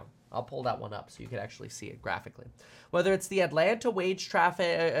down. I'll pull that one up so you can actually see it graphically. Whether it's the Atlanta wage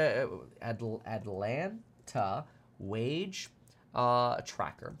Atlanta wage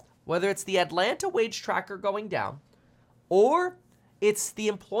tracker, whether it's the Atlanta wage tracker going down, or it's the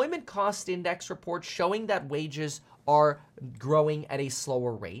employment cost index report showing that wages are growing at a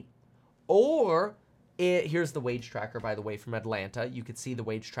slower rate, or here's the wage tracker, by the way, from Atlanta. You can see the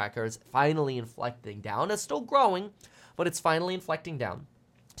wage tracker is finally inflecting down. It's still growing, but it's finally inflecting down.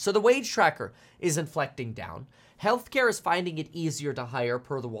 So the wage tracker is inflecting down. Healthcare is finding it easier to hire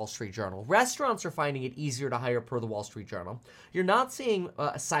per the Wall Street Journal. Restaurants are finding it easier to hire per the Wall Street Journal. You're not seeing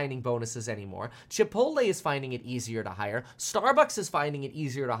signing bonuses anymore. Chipotle is finding it easier to hire. Starbucks is finding it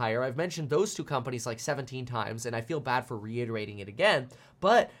easier to hire. I've mentioned those two companies like 17 times, and I feel bad for reiterating it again.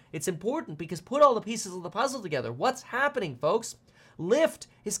 But it's important because put all the pieces of the puzzle together. What's happening, folks? Lyft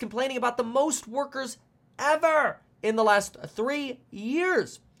is complaining about the most workers ever in the last 3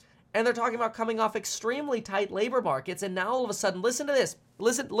 years. And they're talking about coming off extremely tight labor markets. And now all of a sudden, listen to this.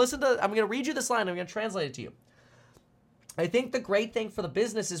 Listen to, I'm going to read you this line. I'm going to translate it to you. I think the great thing for the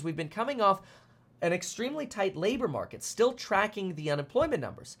business is we've been coming off an extremely tight labor market, still tracking the unemployment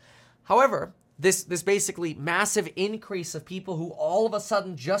numbers. However, this basically massive increase of people who all of a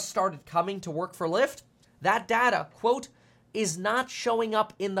sudden just started coming to work for Lyft, that data, quote, is not showing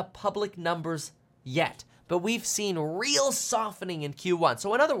up in the public numbers yet. But we've seen real softening in Q1.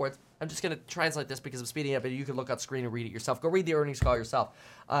 So in other words, I'm just going to translate this because I'm speeding up, and you can look on screen and read it yourself. Go read the earnings call yourself.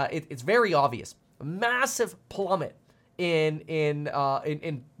 It's very obvious. A massive plummet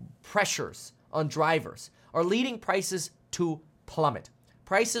in pressures on drivers are leading prices to plummet.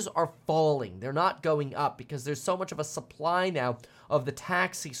 Prices are falling. They're not going up because there's so much of a supply now of the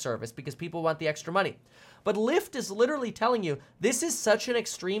taxi service because people want the extra money. But Lyft is literally telling you, this is such an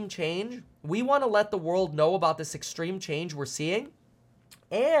extreme change. We want to let the world know about this extreme change we're seeing.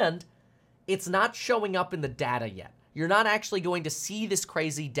 And it's not showing up in the data yet. You're not actually going to see this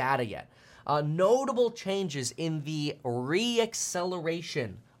crazy data yet. Notable changes in the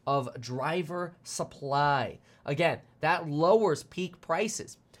re-acceleration of driver supply. Again, that lowers peak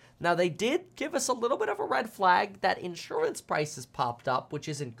prices. Now, they did give us a little bit of a red flag that insurance prices popped up, which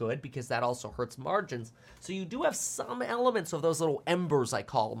isn't good because that also hurts margins. So you do have some elements of those little embers, I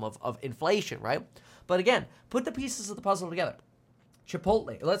call them, of inflation, right? But again, put the pieces of the puzzle together.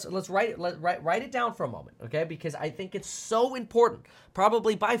 Chipotle, let's write it down for a moment, okay? Because I think it's so important.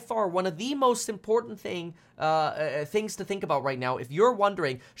 Probably by far one of the most important things to think about right now, if you're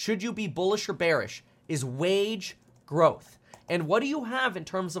wondering, should you be bullish or bearish, is wage growth. And what do you have in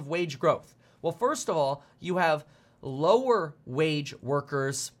terms of wage growth? Well, first of all, you have lower wage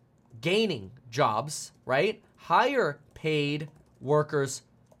workers gaining jobs, right? Higher paid workers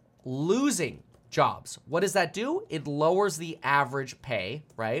losing jobs. What does that do? It lowers the average pay,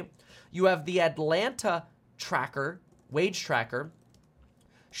 right? You have the Atlanta tracker, wage tracker,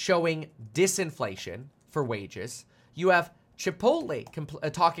 showing disinflation for wages. You have Chipotle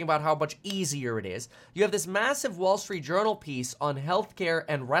talking about how much easier it is. You have this massive Wall Street Journal piece on healthcare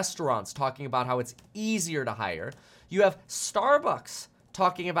and restaurants talking about how it's easier to hire. You have Starbucks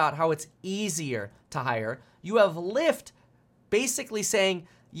talking about how it's easier to hire. You have Lyft basically saying,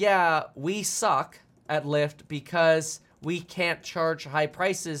 yeah, we suck at Lyft because we can't charge high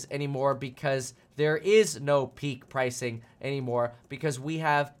prices anymore because there is no peak pricing anymore because we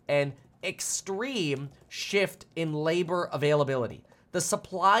have an extreme shift in labor availability. The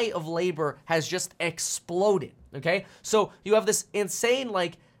supply of labor has just exploded, okay? So you have this insane,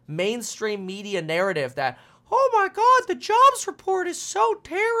 like, mainstream media narrative that, oh my God, the jobs report is so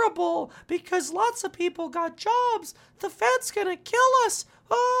terrible because lots of people got jobs. The Fed's gonna kill us.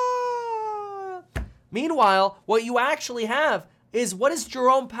 Ah. Meanwhile, what you actually have is, what is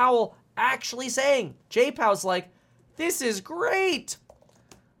Jerome Powell actually saying? Jay Powell's like, this is great.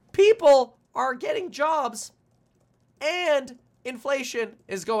 People are getting jobs and inflation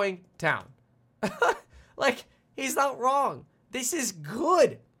is going down. Like, he's not wrong. This is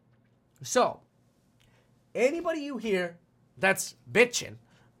good. So, anybody you hear that's bitching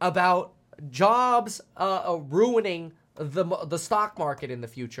about jobs ruining the stock market in the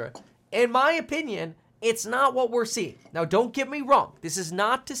future, in my opinion, it's not what we're seeing. Now, don't get me wrong. This is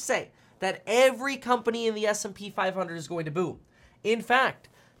not to say that every company in the S&P 500 is going to boom. In fact,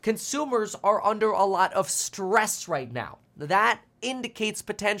 consumers are under a lot of stress right now. That indicates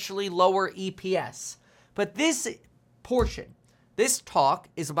potentially lower EPS. But this portion, this talk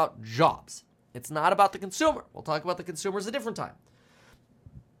is about jobs. It's not about the consumer. We'll talk about the consumers a different time.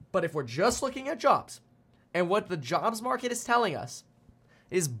 But if we're just looking at jobs, and what the jobs market is telling us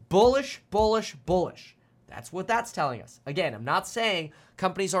is bullish, bullish, bullish. That's what that's telling us. Again, I'm not saying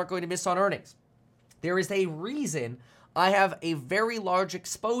companies aren't going to miss on earnings. There is a reason I have a very large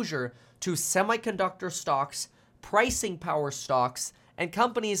exposure to semiconductor stocks, pricing power stocks, and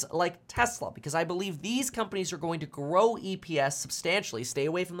companies like Tesla, because I believe these companies are going to grow EPS substantially. Stay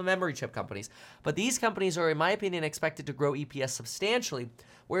away from the memory chip companies. But these companies are, in my opinion, expected to grow EPS substantially,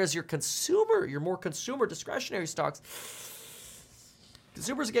 whereas your more consumer discretionary stocks,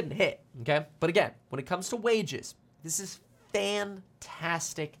 consumers are getting hit, okay? But again, when it comes to wages, this is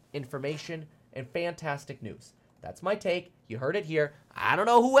fantastic information and fantastic news. That's my take. You heard it here. I don't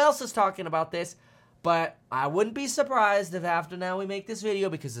know who else is talking about this, but I wouldn't be surprised if after now we make this video,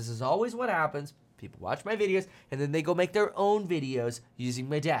 because this is always what happens. People watch my videos, and then they go make their own videos using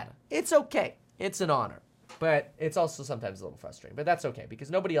my data. It's okay. It's an honor. But it's also sometimes a little frustrating. But that's okay,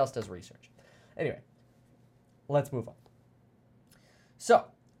 because nobody else does research. Anyway, let's move on. So,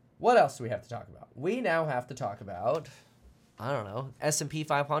 what else do we have to talk about? We now have to talk about, I don't know, S&P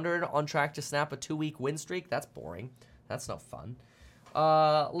 500 on track to snap a 2-week win streak. That's boring. That's no fun.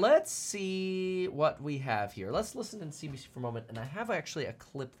 Let's see what we have here. Let's listen to CNBC for a moment, and I have actually a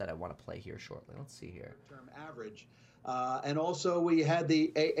clip that I want to play here shortly. Let's see here. Term average. And also we had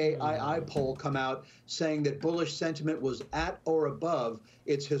the AAII poll come out saying that bullish sentiment was at or above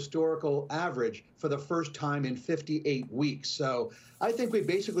its historical average for the first time in 58 weeks. So I think we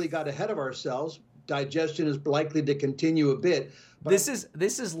basically got ahead of ourselves. Digestion is likely to continue a bit. This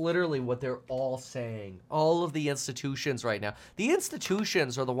is literally what they're all saying. All of the institutions right now. The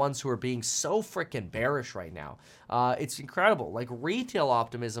institutions are the ones who are being so freaking bearish right now. It's incredible. Like, retail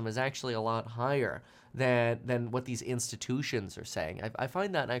optimism is actually a lot higher than what these institutions are saying. I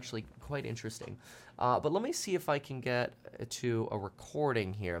find that actually quite interesting. But let me see if I can get to a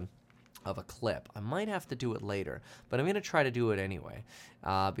recording here of a clip. I might have to do it later, but I'm going to try to do it anyway,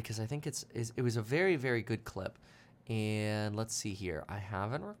 because I think it was a very, very good clip. And let's see here. I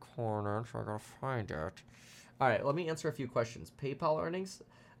haven't recorded, so I gotta find it. All right, let me answer a few questions. PayPal earnings.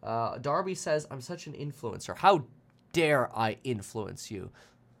 Darby says, I'm such an influencer. How dare I influence you?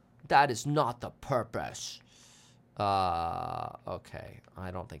 That is not the purpose. Okay.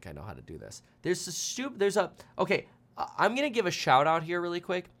 I don't think I know how to do this. Okay, I'm going to give a shout out here really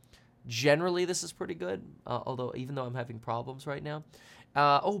quick. Generally, this is pretty good, although even though I'm having problems right now.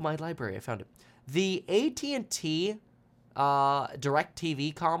 Oh, my library, I found it. The AT&T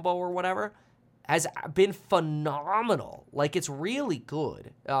DirecTV combo or whatever has been phenomenal. Like, it's really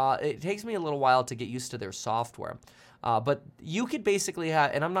good. It takes me a little while to get used to their software. But you could basically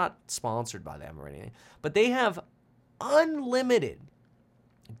have, and I'm not sponsored by them or anything, but they have unlimited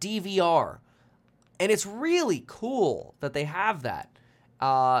DVR. And it's really cool that they have that.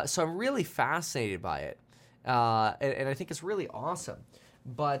 So I'm really fascinated by it. And I think it's really awesome.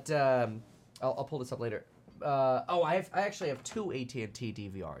 But I'll pull this up later. I actually have 2 AT&T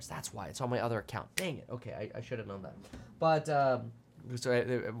DVRs. That's why. It's on my other account. Dang it. Okay, I should have known that. But so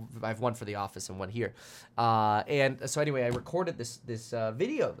I have one for the office and one here. And so anyway, I recorded this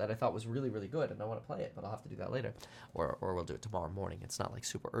video that I thought was really, really good, and I want to play it, but I'll have to do that later. Or we'll do it tomorrow morning. It's not like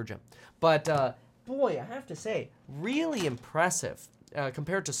super urgent. But boy, I have to say, really impressive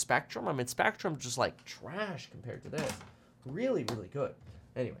compared to Spectrum. I mean, Spectrum just like trash compared to this. Really, really good.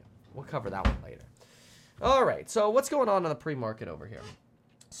 Anyway, we'll cover that one later. All right, so what's going on in the pre-market over here?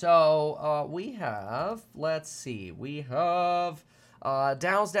 So we have, let's see, we have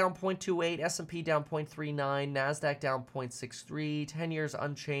Dow's down 0.28, S&P down 0.39, NASDAQ down 0.63, 10 years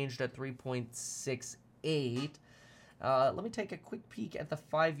unchanged at 3.68. Let me take a quick peek at the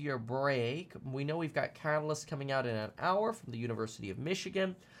 5-year break. We know we've got Catalyst coming out in an hour from the University of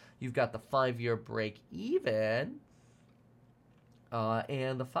Michigan. You've got the 5-year break even.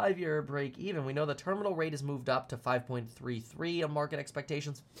 And the 5-year break even, we know the terminal rate has moved up to 5.33 on market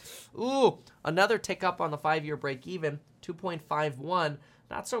expectations. Ooh, another tick up on the 5-year break even, 2.51.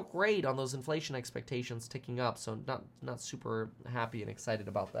 Not so great on those inflation expectations ticking up, so not super happy and excited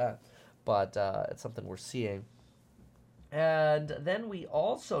about that. But it's something we're seeing. And then we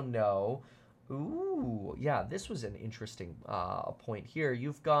also know, ooh, yeah, this was an interesting point here.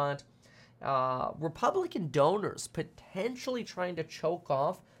 You've got Republican donors potentially trying to choke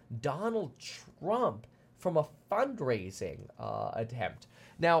off Donald Trump from a fundraising attempt.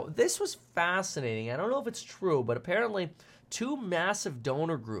 Now, this was fascinating. I don't know if it's true, but apparently 2 massive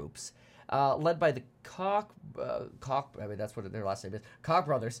donor groups led by the Koch, I mean, that's what their last name is, Koch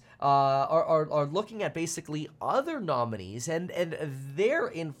brothers, are looking at basically other nominees, and their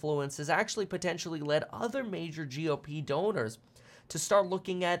influence has actually potentially led other major GOP donors to start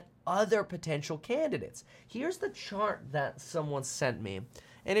looking at other potential candidates. Here's the chart that someone sent me,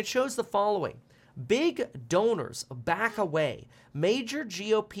 and it shows the following. Big donors back away. Major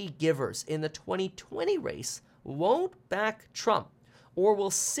GOP givers in the 2020 race won't back Trump or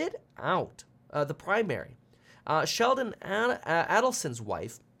will sit out the primary. Sheldon Adelson's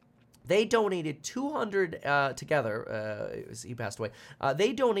wife, they donated 200 together. He passed away.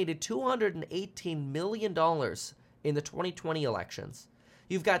 They donated $218 million in the 2020 elections.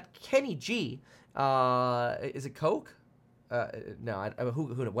 You've got Kenny G. Is it Coke? No,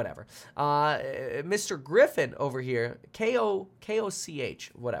 whatever. Mr. Griffin over here,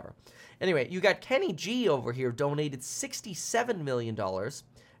 Koch, whatever. Anyway, you got Kenny G over here donated $67 million.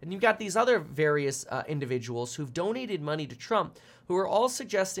 And you've got these other various individuals who've donated money to Trump who are all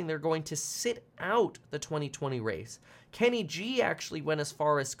suggesting they're going to sit out the 2020 race. Kenny G actually went as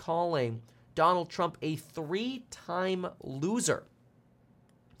far as calling Donald Trump a 3-time loser.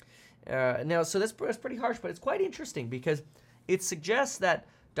 Now, so that's pretty harsh, but it's quite interesting because it suggests that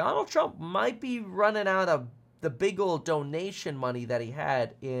Donald Trump might be running out of the big old donation money that he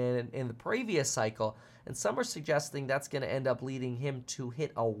had in the previous cycle, and some are suggesting that's going to end up leading him to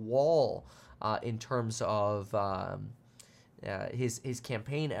hit a wall in terms of his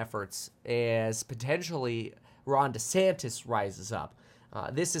campaign efforts as potentially Ron DeSantis rises up.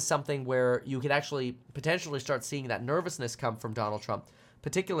 This is something where you could actually potentially start seeing that nervousness come from Donald Trump,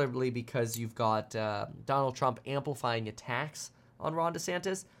 particularly because you've got Donald Trump amplifying attacks on Ron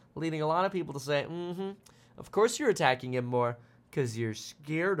DeSantis, leading a lot of people to say, of course you're attacking him more because you're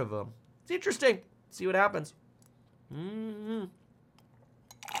scared of him. It's interesting. See what happens.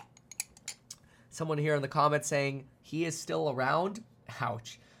 Someone here in the comments saying he is still around.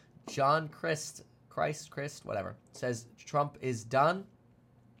 Ouch. John Christ, whatever, says Trump is done.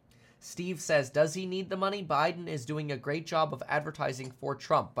 Steve says, does he need the money? Biden is doing a great job of advertising for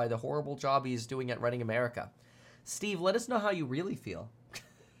Trump by the horrible job he is doing at running America. Steve, let us know how you really feel.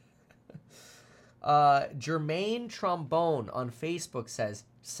 Jermaine Trombone on Facebook says,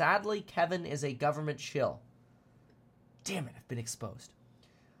 sadly, Kevin is a government shill. Damn it, I've been exposed.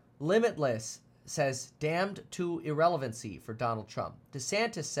 Limitless says, damned to irrelevancy for Donald Trump.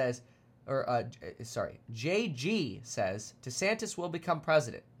 DeSantis says, JG says, DeSantis will become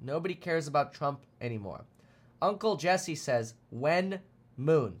president. Nobody cares about Trump anymore. Uncle Jesse says, when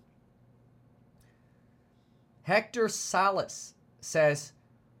moon. Hector Salas says,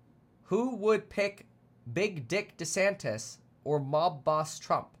 who would pick Big Dick DeSantis or Mob Boss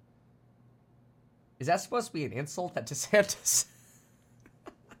Trump? Is that supposed to be an insult at DeSantis?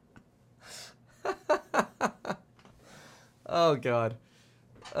 Oh, God.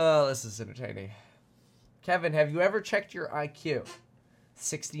 Oh, this is entertaining. Kevin, have you ever checked your IQ?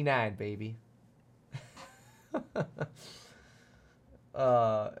 69, baby.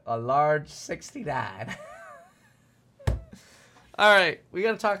 A large 69. All right, we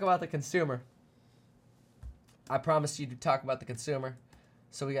got to talk about the consumer. I promised you to talk about the consumer,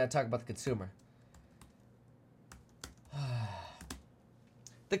 so we got to talk about the consumer.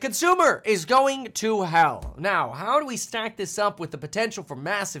 The consumer is going to hell. Now, how do we stack this up with the potential for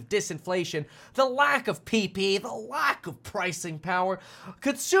massive disinflation, the lack of PP, the lack of pricing power,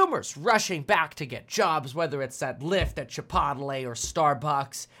 consumers rushing back to get jobs, whether it's at Lyft, at Chipotle, or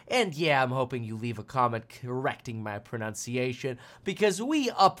Starbucks? And yeah, I'm hoping you leave a comment correcting my pronunciation, because we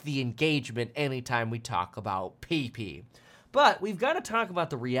up the engagement anytime we talk about PP. But we've got to talk about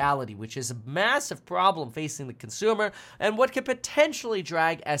the reality, which is a massive problem facing the consumer and what could potentially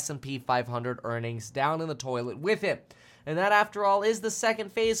drag S&P 500 earnings down in the toilet with it. And that, after all, is the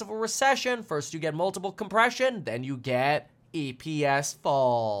second phase of a recession. First, you get multiple compression, then you get EPS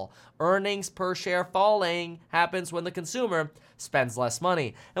fall. Earnings per share falling happens when the consumer spends less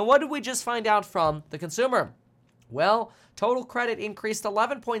money. And what did we just find out from the consumer? Well, total credit increased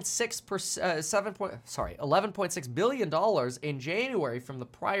 $11.6 billion in January from the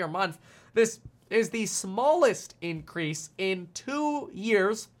prior month. This is the smallest increase in 2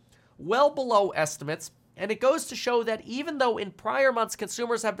 years, well below estimates. And it goes to show that even though in prior months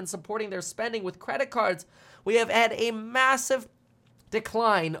consumers have been supporting their spending with credit cards, we have had a massive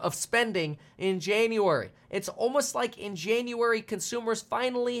decline of spending in January. It's almost like in January, consumers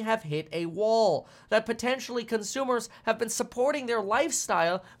finally have hit a wall, that potentially consumers have been supporting their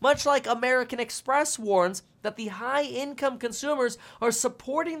lifestyle, much like American Express warns that the high-income consumers are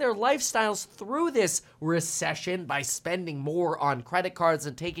supporting their lifestyles through this recession by spending more on credit cards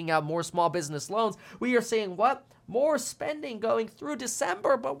and taking out more small business loans. We are seeing what? More spending going through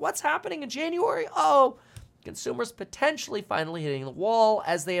December, but what's happening in January? Oh, consumers potentially finally hitting the wall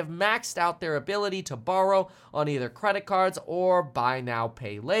as they have maxed out their ability to borrow on either credit cards or buy now,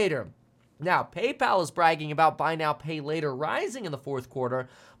 pay later. Now, PayPal is bragging about buy now, pay later rising in the fourth quarter,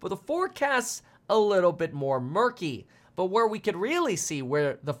 but the forecast's a little bit more murky. But where we could really see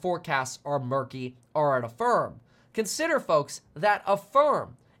where the forecasts are murky are at Affirm. Consider, folks, that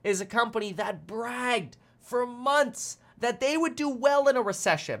Affirm is a company that bragged for months that they would do well in a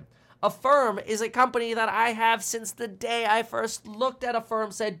recession. Affirm is a company that I have since the day I first looked at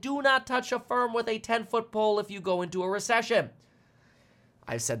Affirm said, do not touch Affirm with a 10-foot pole if you go into a recession.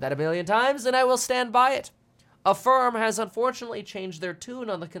 I've said that a million times, and I will stand by it. Affirm has unfortunately changed their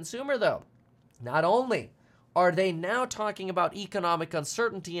tune on the consumer, though. Not only are they now talking about economic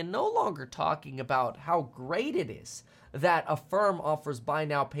uncertainty and no longer talking about how great it is that Affirm offers buy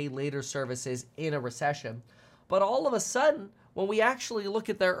now, pay later services in a recession, but all of a sudden, when we actually look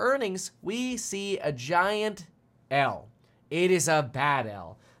at their earnings, we see a giant L. It is a bad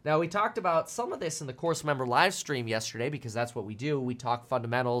L. Now, we talked about some of this in the course member live stream yesterday because that's what we do. We talk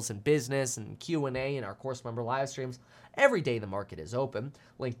fundamentals and business and Q&A in our course member live streams every day the market is open.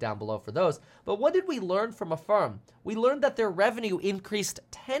 Link down below for those. But what did we learn from Affirm? We learned that their revenue increased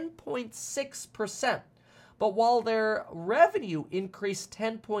 10.6%. But while their revenue increased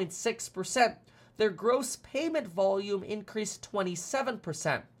 10.6%, their gross payment volume increased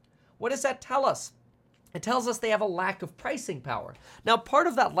 27%. What does that tell us? It tells us they have a lack of pricing power. Now, part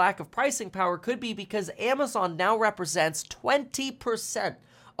of that lack of pricing power could be because Amazon now represents 20%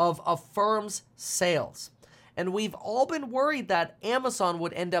 of Affirm's sales. And we've all been worried that Amazon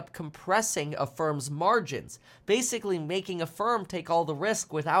would end up compressing Affirm's margins, basically making Affirm take all the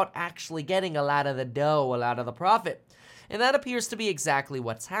risk without actually getting a lot of the dough, a lot of the profit. And that appears to be exactly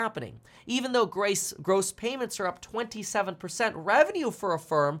what's happening. Even though gross payments are up 27%, revenue for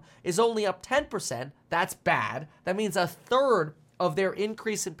Affirm is only up 10%. That's bad. That means a third of their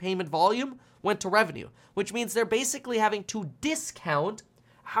increase in payment volume went to revenue, which means they're basically having to discount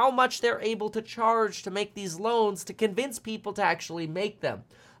how much they're able to charge to make these loans to convince people to actually make them.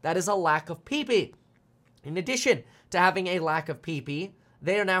 That is a lack of PP. In addition to having a lack of PP,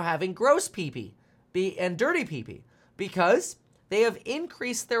 they are now having gross PP and dirty PP, because they have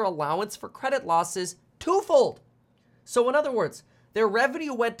increased their allowance for credit losses twofold. So in other words, their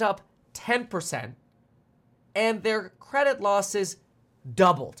revenue went up 10% and their credit losses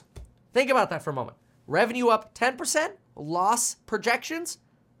doubled. Think about that for a moment. Revenue up 10%, loss projections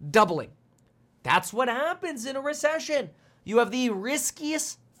doubling. That's what happens in a recession. You have the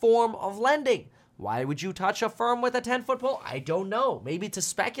riskiest form of lending. Why would you touch Affirm with a 10-foot pole? I don't know. Maybe to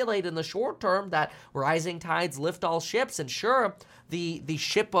speculate in the short term that rising tides lift all ships. And sure, the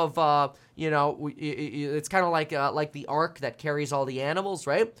ship of, it's kind of like the ark that carries all the animals,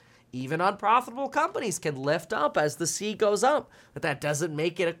 right? Even unprofitable companies can lift up as the sea goes up. But that doesn't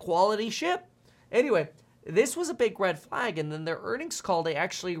make it a quality ship. Anyway, this was a big red flag. And then their earnings call, they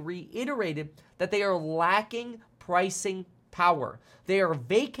actually reiterated that they are lacking pricing power. They are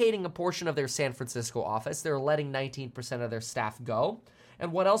vacating a portion of their San Francisco office. They're letting 19% of their staff go.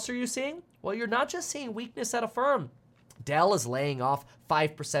 And what else are you seeing? Well, you're not just seeing weakness at Affirm. Dell is laying off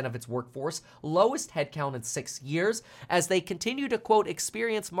 5% of its workforce, lowest headcount in 6 years, as they continue to, quote,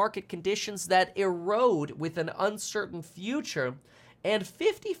 experience market conditions that erode with an uncertain future. And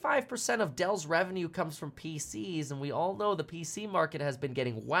 55% of Dell's revenue comes from PCs, and we all know the PC market has been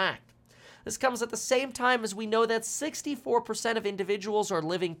getting whacked. This comes at the same time as we know that 64% of individuals are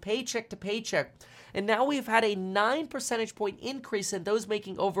living paycheck to paycheck, and now we've had a 9 percentage point increase in those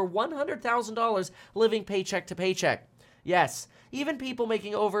making over $100,000 living paycheck to paycheck. Yes, even people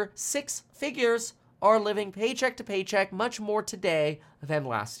making over 6 figures are living paycheck to paycheck much more today than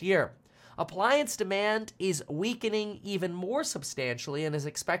last year. Appliance demand is weakening even more substantially and is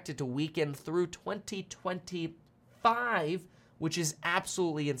expected to weaken through 2025, which is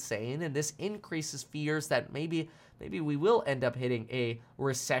absolutely insane, and this increases fears that maybe we will end up hitting a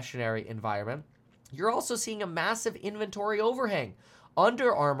recessionary environment. You're also seeing a massive inventory overhang.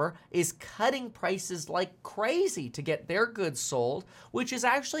 Under Armour is cutting prices like crazy to get their goods sold, which is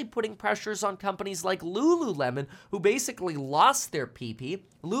actually putting pressures on companies like Lululemon, who basically lost their PP.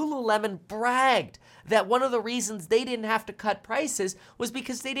 Lululemon bragged that one of the reasons they didn't have to cut prices was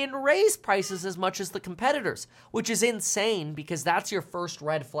because they didn't raise prices as much as the competitors, which is insane because that's your first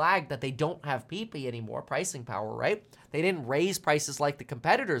red flag that they don't have PP anymore, pricing power, right? They didn't raise prices like the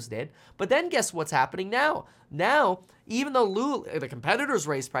competitors did. But then guess what's happening now? Now, even though the competitors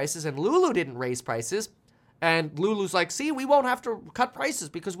raised prices and Lulu didn't raise prices, and Lulu's like, see, we won't have to cut prices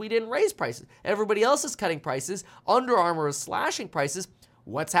because we didn't raise prices. Everybody else is cutting prices. Under Armour is slashing prices.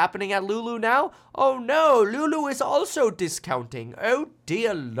 What's happening at Lulu now? Oh no, Lulu is also discounting. Oh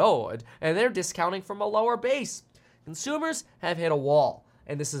dear Lord. And they're discounting from a lower base. Consumers have hit a wall,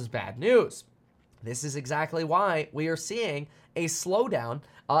 and this is bad news. This is exactly why we are seeing a slowdown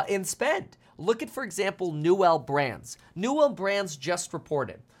in spend. Look at, for example, Newell Brands. Newell Brands just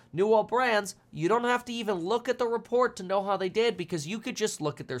reported. Newell Brands, you don't have to even look at the report to know how they did because you could just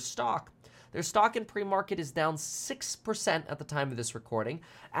look at their stock. Their stock in pre-market is down 6% at the time of this recording.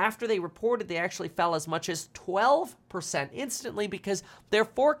 After they reported, they actually fell as much as 12% instantly because their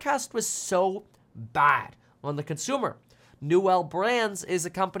forecast was so bad on the consumer. Newell Brands is a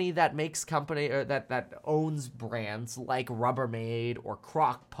company that that owns brands like Rubbermaid or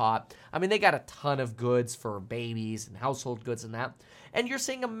Crock-Pot. I mean, they got a ton of goods for babies and household goods and that. And you're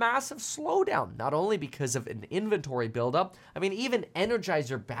seeing a massive slowdown, not only because of an inventory buildup. I mean, even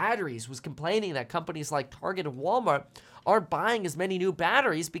Energizer Batteries was complaining that companies like Target and Walmart aren't buying as many new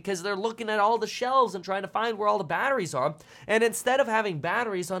batteries because they're looking at all the shelves and trying to find where all the batteries are. And instead of having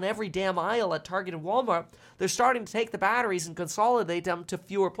batteries on every damn aisle at Target and Walmart, they're starting to take the batteries and consolidate them to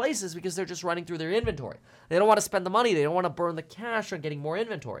fewer places because they're just running through their inventory. They don't want to spend the money. They don't want to burn the cash on getting more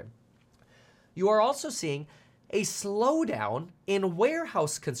inventory. You are also seeing a slowdown in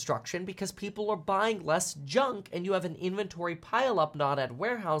warehouse construction because people are buying less junk and you have an inventory pileup not at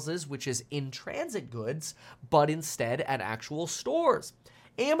warehouses, which is in-transit goods, but instead at actual stores.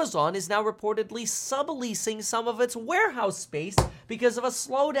 Amazon is now reportedly subleasing some of its warehouse space because of a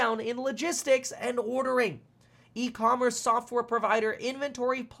slowdown in logistics and ordering. E-commerce software provider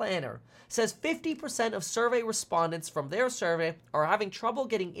Inventory Planner says 50% of survey respondents from their survey are having trouble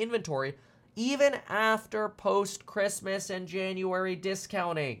getting inventory even after post-Christmas and January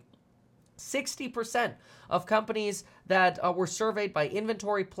discounting. 60% of companies that were surveyed by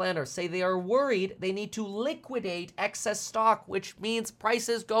Inventory Planner say they are worried they need to liquidate excess stock, which means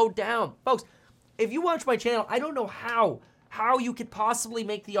prices go down. Folks, if you watch my channel, I don't know how you could possibly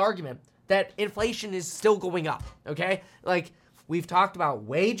make the argument that inflation is still going up, okay? Like, we've talked about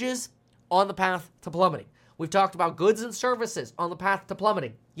wages on the path to plummeting. We've talked about goods and services on the path to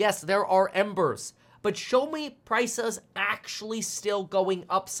plummeting. Yes, there are embers, but show me prices actually still going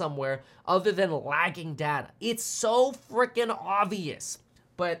up somewhere other than lagging data. It's so freaking obvious,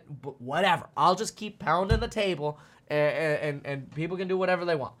 but whatever. I'll just keep pounding the table and people can do whatever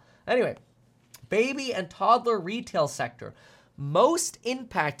they want. Anyway, baby and toddler retail sector. Most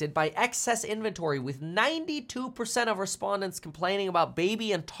impacted by excess inventory, with 92% of respondents complaining about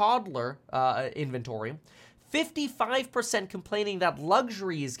baby and toddler inventory. 55% complaining that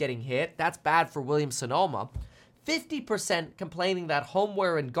luxury is getting hit. That's bad for Williams-Sonoma. 50% complaining that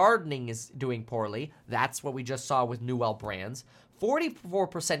homeware and gardening is doing poorly. That's what we just saw with Newell Brands.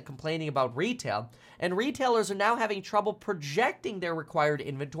 44% complaining about retail. And retailers are now having trouble projecting their required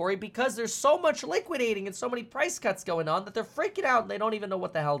inventory because there's so much liquidating and so many price cuts going on that they're freaking out and they don't even know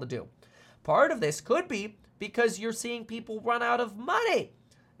what the hell to do. Part of this could be because you're seeing people run out of money.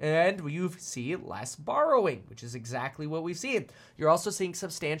 And you see less borrowing, which is exactly what we've seen. You're also seeing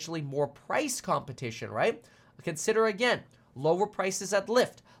substantially more price competition, right? Consider again, lower prices at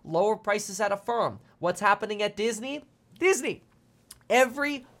Lyft, lower prices at Affirm. What's happening at Disney? Disney,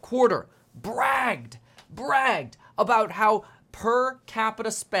 every quarter, bragged about how per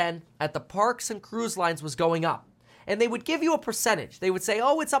capita spend at the parks and cruise lines was going up. And they would give you a percentage. They would say,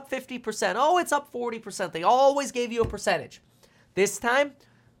 oh, it's up 50%. Oh, it's up 40%. They always gave you a percentage. This time,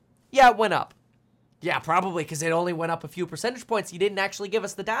 yeah, it went up. Yeah, probably because it only went up a few percentage points. You didn't actually give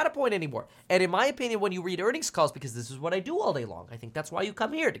us the data point anymore. And in my opinion, when you read earnings calls, because this is what I do all day long, I think that's why you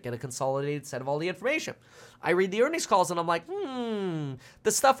come here, to get a consolidated set of all the information. I read the earnings calls and I'm like,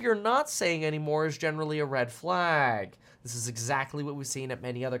 the stuff you're not saying anymore is generally a red flag. This is exactly what we've seen at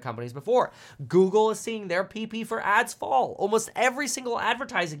many other companies before. Google is seeing their PP for ads fall. Almost every single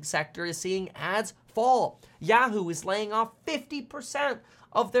advertising sector is seeing ads fall. Yahoo is laying off 50%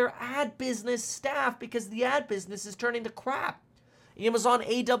 of their ad business staff because the ad business is turning to crap. Amazon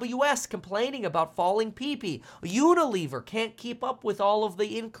AWS complaining about falling PP. Unilever can't keep up with all of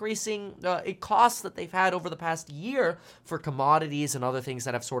the increasing costs that they've had over the past year for commodities and other things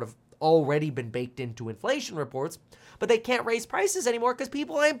that have sort of already been baked into inflation reports, but they can't raise prices anymore because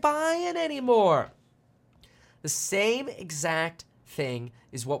people ain't buying anymore. The same exact thing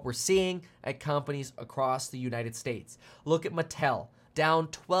is what we're seeing at companies across the United States. Look at Mattel, down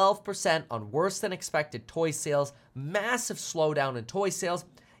 12% on worse than expected toy sales, massive slowdown in toy sales.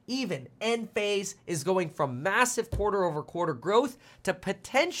 Even Enphase is going from massive quarter-over-quarter growth to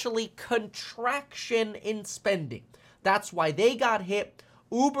potentially contraction in spending. That's why they got hit.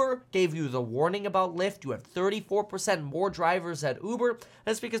 Uber gave you the warning about Lyft. You have 34% more drivers at Uber.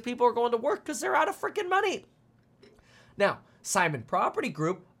 That's because people are going to work because they're out of freaking money. Now, Simon Property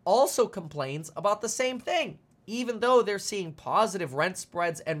Group also complains about the same thing. Even though they're seeing positive rent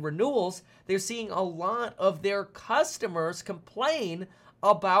spreads and renewals, they're seeing a lot of their customers complain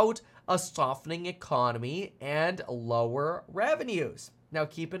about a softening economy and lower revenues. Now,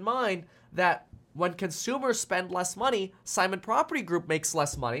 keep in mind that when consumers spend less money, Simon Property Group makes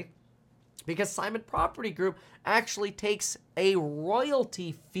less money because Simon Property Group actually takes a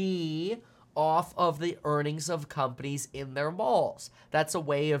royalty fee off of the earnings of companies in their malls. That's a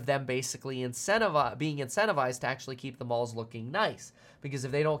way of them basically being incentivized to actually keep the malls looking nice. Because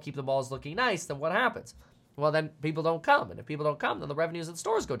if they don't keep the malls looking nice, then what happens? Well, then people don't come. And if people don't come, then the revenues in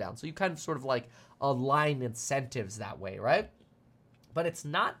stores go down. So you kind of sort of like align incentives that way, right? But it's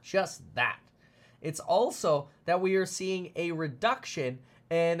not just that. It's also that we are seeing a reduction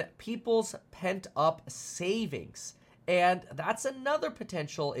in people's pent-up savings. And that's another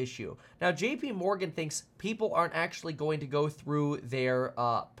potential issue. Now, JP Morgan thinks people aren't actually going to go through their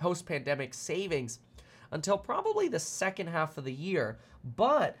post-pandemic savings until probably the second half of the year.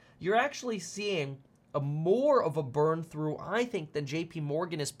 But you're actually seeing more of a burn through, I think, than JP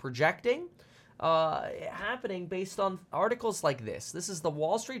Morgan is projecting. Happening based on articles like this. This is the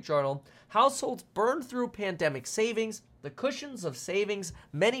Wall Street Journal. Households burn through pandemic savings. The cushions of savings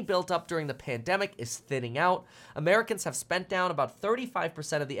many built up during the pandemic is thinning out. Americans have spent down about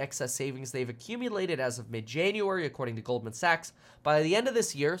 35% of the excess savings they've accumulated as of mid-January, according to Goldman Sachs. By the end of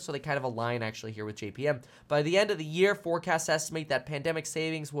this year, so they kind of align actually here with JPM, by the end of the year, forecasts estimate that pandemic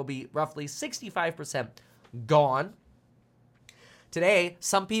savings will be roughly 65% gone. Today,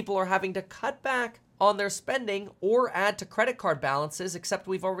 some people are having to cut back on their spending or add to credit card balances, except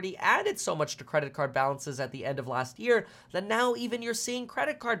we've already added so much to credit card balances at the end of last year that now even you're seeing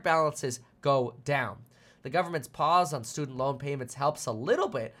credit card balances go down. The government's pause on student loan payments helps a little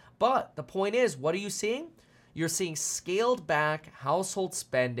bit, but the point is, what are you seeing? You're seeing scaled back household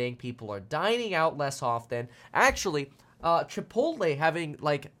spending. People are dining out less often. Actually, Chipotle having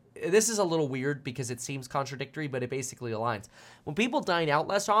this is a little weird because it seems contradictory, but it basically aligns. When people dine out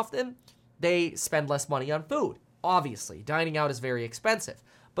less often, they spend less money on food. Obviously, dining out is very expensive.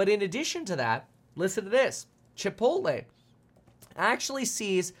 But in addition to that, listen to this. Chipotle actually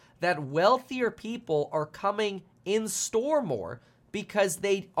sees that wealthier people are coming in store more because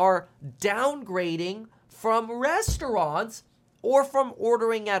they are downgrading from restaurants or from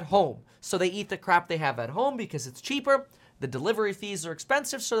ordering at home. So they eat the crap they have at home because it's cheaper. The delivery fees are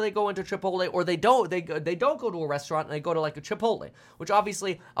expensive, so they go into Chipotle, or they don't go to a restaurant and they go to like a Chipotle, which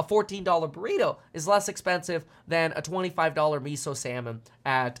obviously a $14 burrito is less expensive than a $25 miso salmon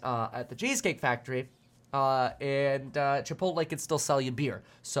at the Cheesecake Factory. And Chipotle can still sell you beer.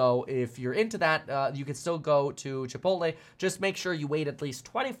 So if you're into that, you can still go to Chipotle. Just make sure you wait at least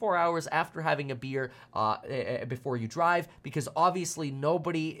 24 hours after having a beer before you drive, because obviously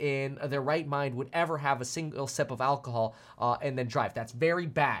nobody in their right mind would ever have a single sip of alcohol and then drive. That's very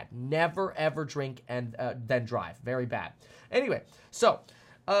bad. Never, ever drink and then drive. Very bad. Anyway, so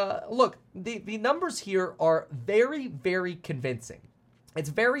look, the numbers here are very, very convincing. it's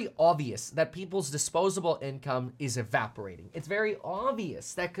very obvious that people's disposable income is evaporating. It's very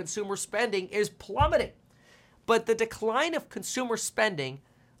obvious that consumer spending is plummeting. But the decline of consumer spending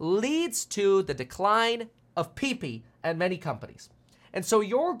leads to the decline of PP at many companies. And so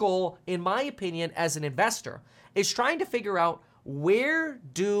your goal, in my opinion, as an investor, is trying to figure out, where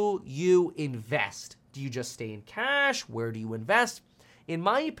do you invest? Do you just stay in cash? Where do you invest? In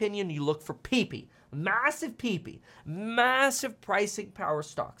my opinion, you look for PP, massive PP, massive pricing power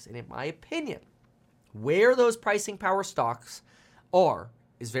stocks. And in my opinion, where those pricing power stocks are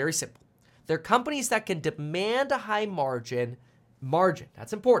is very simple. They're companies that can demand a high margin.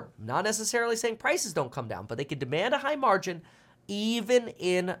 That's important. I'm not necessarily saying prices don't come down, but they can demand a high margin even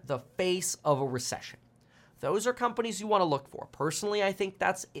in the face of a recession. Those are companies you want to look for. Personally, I think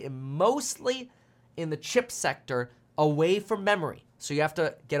that's mostly in the chip sector, away from memory. So you have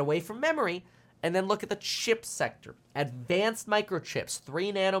to get away from memory and then look at the chip sector. Advanced microchips,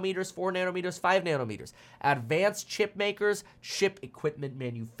 3 nanometers, 4 nanometers, 5 nanometers. Advanced chip makers, chip equipment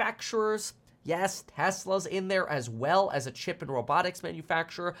manufacturers. Yes, Tesla's in there, as well as a chip and robotics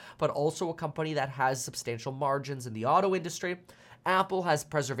manufacturer, but also a company that has substantial margins in the auto industry. Apple has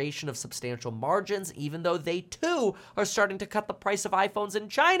preservation of substantial margins, even though they too are starting to cut the price of iPhones in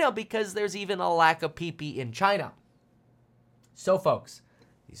China because there's even a lack of PP in China. So folks,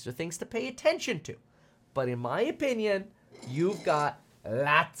 these are things to pay attention to. But in my opinion, you've got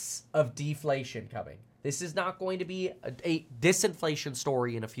lots of deflation coming. This is not going to be a disinflation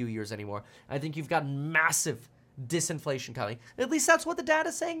story in a few years anymore. I think you've got massive disinflation coming. At least that's what the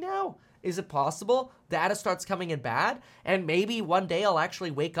data's saying now. Is it possible data starts coming in bad, and maybe one day I'll actually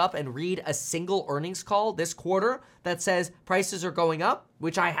wake up and read a single earnings call this quarter that says prices are going up,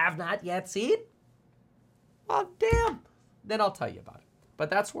 which I have not yet seen? Well, damn. Then I'll tell you about it. But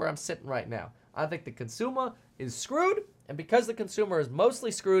that's where I'm sitting right now. I think the consumer is screwed, and because the consumer is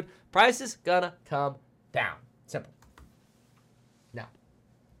mostly screwed, prices gonna come down. Simple. Now,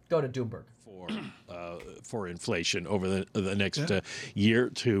 go to Doomberg. For inflation over the next year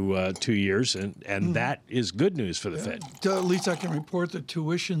to 2 years, and that is good news for the Fed. At least I can report that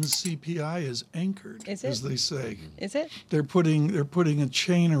tuition's CPI is anchored, is it? as they say. Is it? They're putting a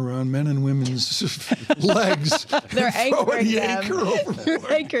chain around men and women's legs. They're anchoring them. Anchor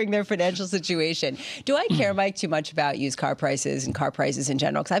They're anchoring their financial situation. Do I care, Mike, too much about used car prices and car prices in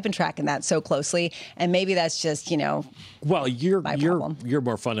general? Because I've been tracking that so closely, and maybe that's just Well, you're problem. you're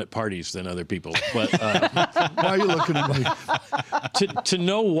more fun at parties than other people, but. Why are you looking at me? To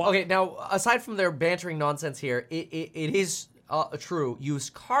know what? Okay, now aside from their bantering nonsense here, it is true.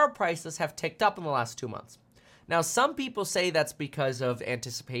 Used car prices have ticked up in the last 2 months. Now, some people say that's because of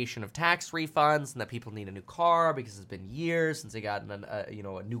anticipation of tax refunds and that people need a new car because it's been years since they got a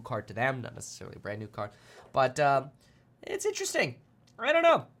new car to them, not necessarily a brand new car. But it's interesting. I don't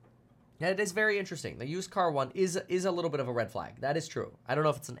know. It is very interesting. The used car one is a little bit of a red flag. That is true. I don't know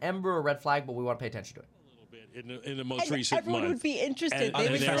if it's an ember or a red flag, but we want to pay attention to it. In the most recent everyone month. would be interested.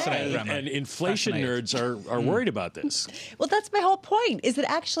 And inflation nerds are worried about this. Well, that's my whole point, is that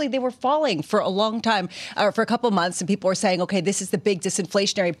actually they were falling for a long time, for a couple of months, and people were saying, okay, this is the big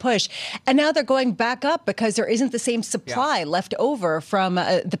disinflationary push. And now they're going back up because there isn't the same supply left over from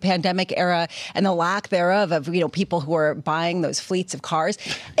the pandemic era and the lack thereof of people who are buying those fleets of cars.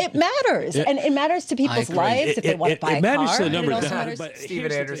 It matters. And it matters to people's lives if they want to buy a car. It matters to the numbers.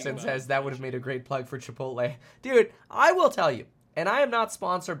 Steven Anderson says that would have made a great plug for Chipotle. Dude, I will tell you, and I am not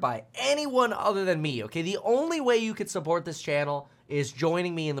sponsored by anyone other than me, okay? The only way you could support this channel is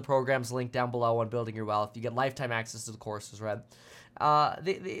joining me in the programs linked down below on Building Your Wealth. You get lifetime access to the courses, right?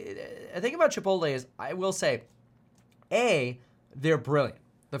 The thing about Chipotle is, I will say, they're brilliant.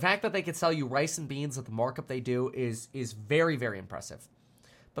 The fact that they can sell you rice and beans at the markup they do is very, very impressive.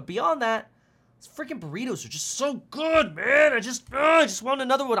 But beyond that, these freaking burritos are just so good, man. I just want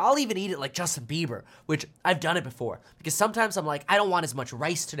another one. I'll even eat it like Justin Bieber, which I've done it before. Because sometimes I'm like, I don't want as much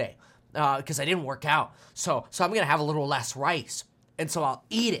rice today because I didn't work out. So I'm going to have a little less rice. And so I'll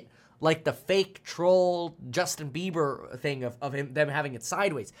eat it like the fake troll Justin Bieber thing of them having it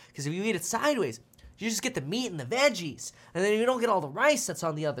sideways. Because if you eat it sideways, you just get the meat and the veggies. And then you don't get all the rice that's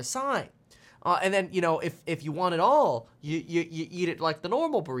on the other side. And then, if you want it all, you eat it like the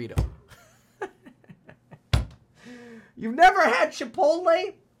normal burrito. You've never had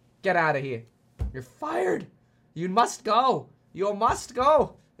Chipotle? Get out of here. You're fired. You must go. You must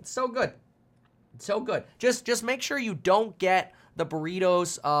go. It's so good. It's so good. Just make sure you don't get the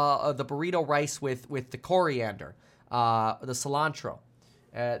burritos, the burrito rice with the coriander, the cilantro.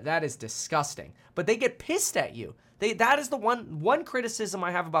 That is disgusting. But they get pissed at you. That is the one criticism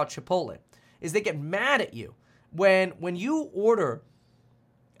I have about Chipotle, is they get mad at you when you order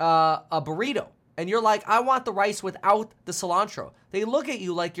a burrito and you're like, I want the rice without the cilantro, they look at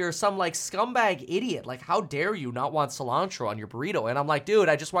you like you're some like scumbag idiot. Like, how dare you not want cilantro on your burrito? And I'm like, dude,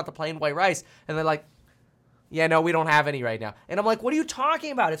 I just want the plain white rice. And they're like, yeah, no, we don't have any right now. And I'm like, what are you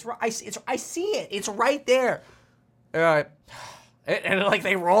talking about? I see it. It's right there. And like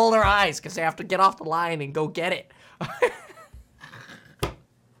they roll their eyes because they have to get off the line and go get it.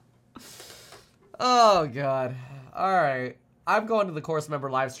 Oh, God. All right. I'm going to the course member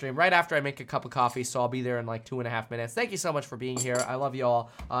live stream right after I make a cup of coffee, so I'll be there in like 2.5 minutes. Thank you so much for being here. I love you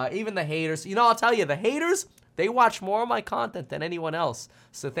all. Even the haters. You know, I'll tell you, the haters, they watch more of my content than anyone else.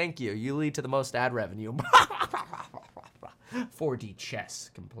 So thank you. You lead to the most ad revenue. 4D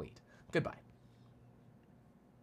chess complete. Goodbye.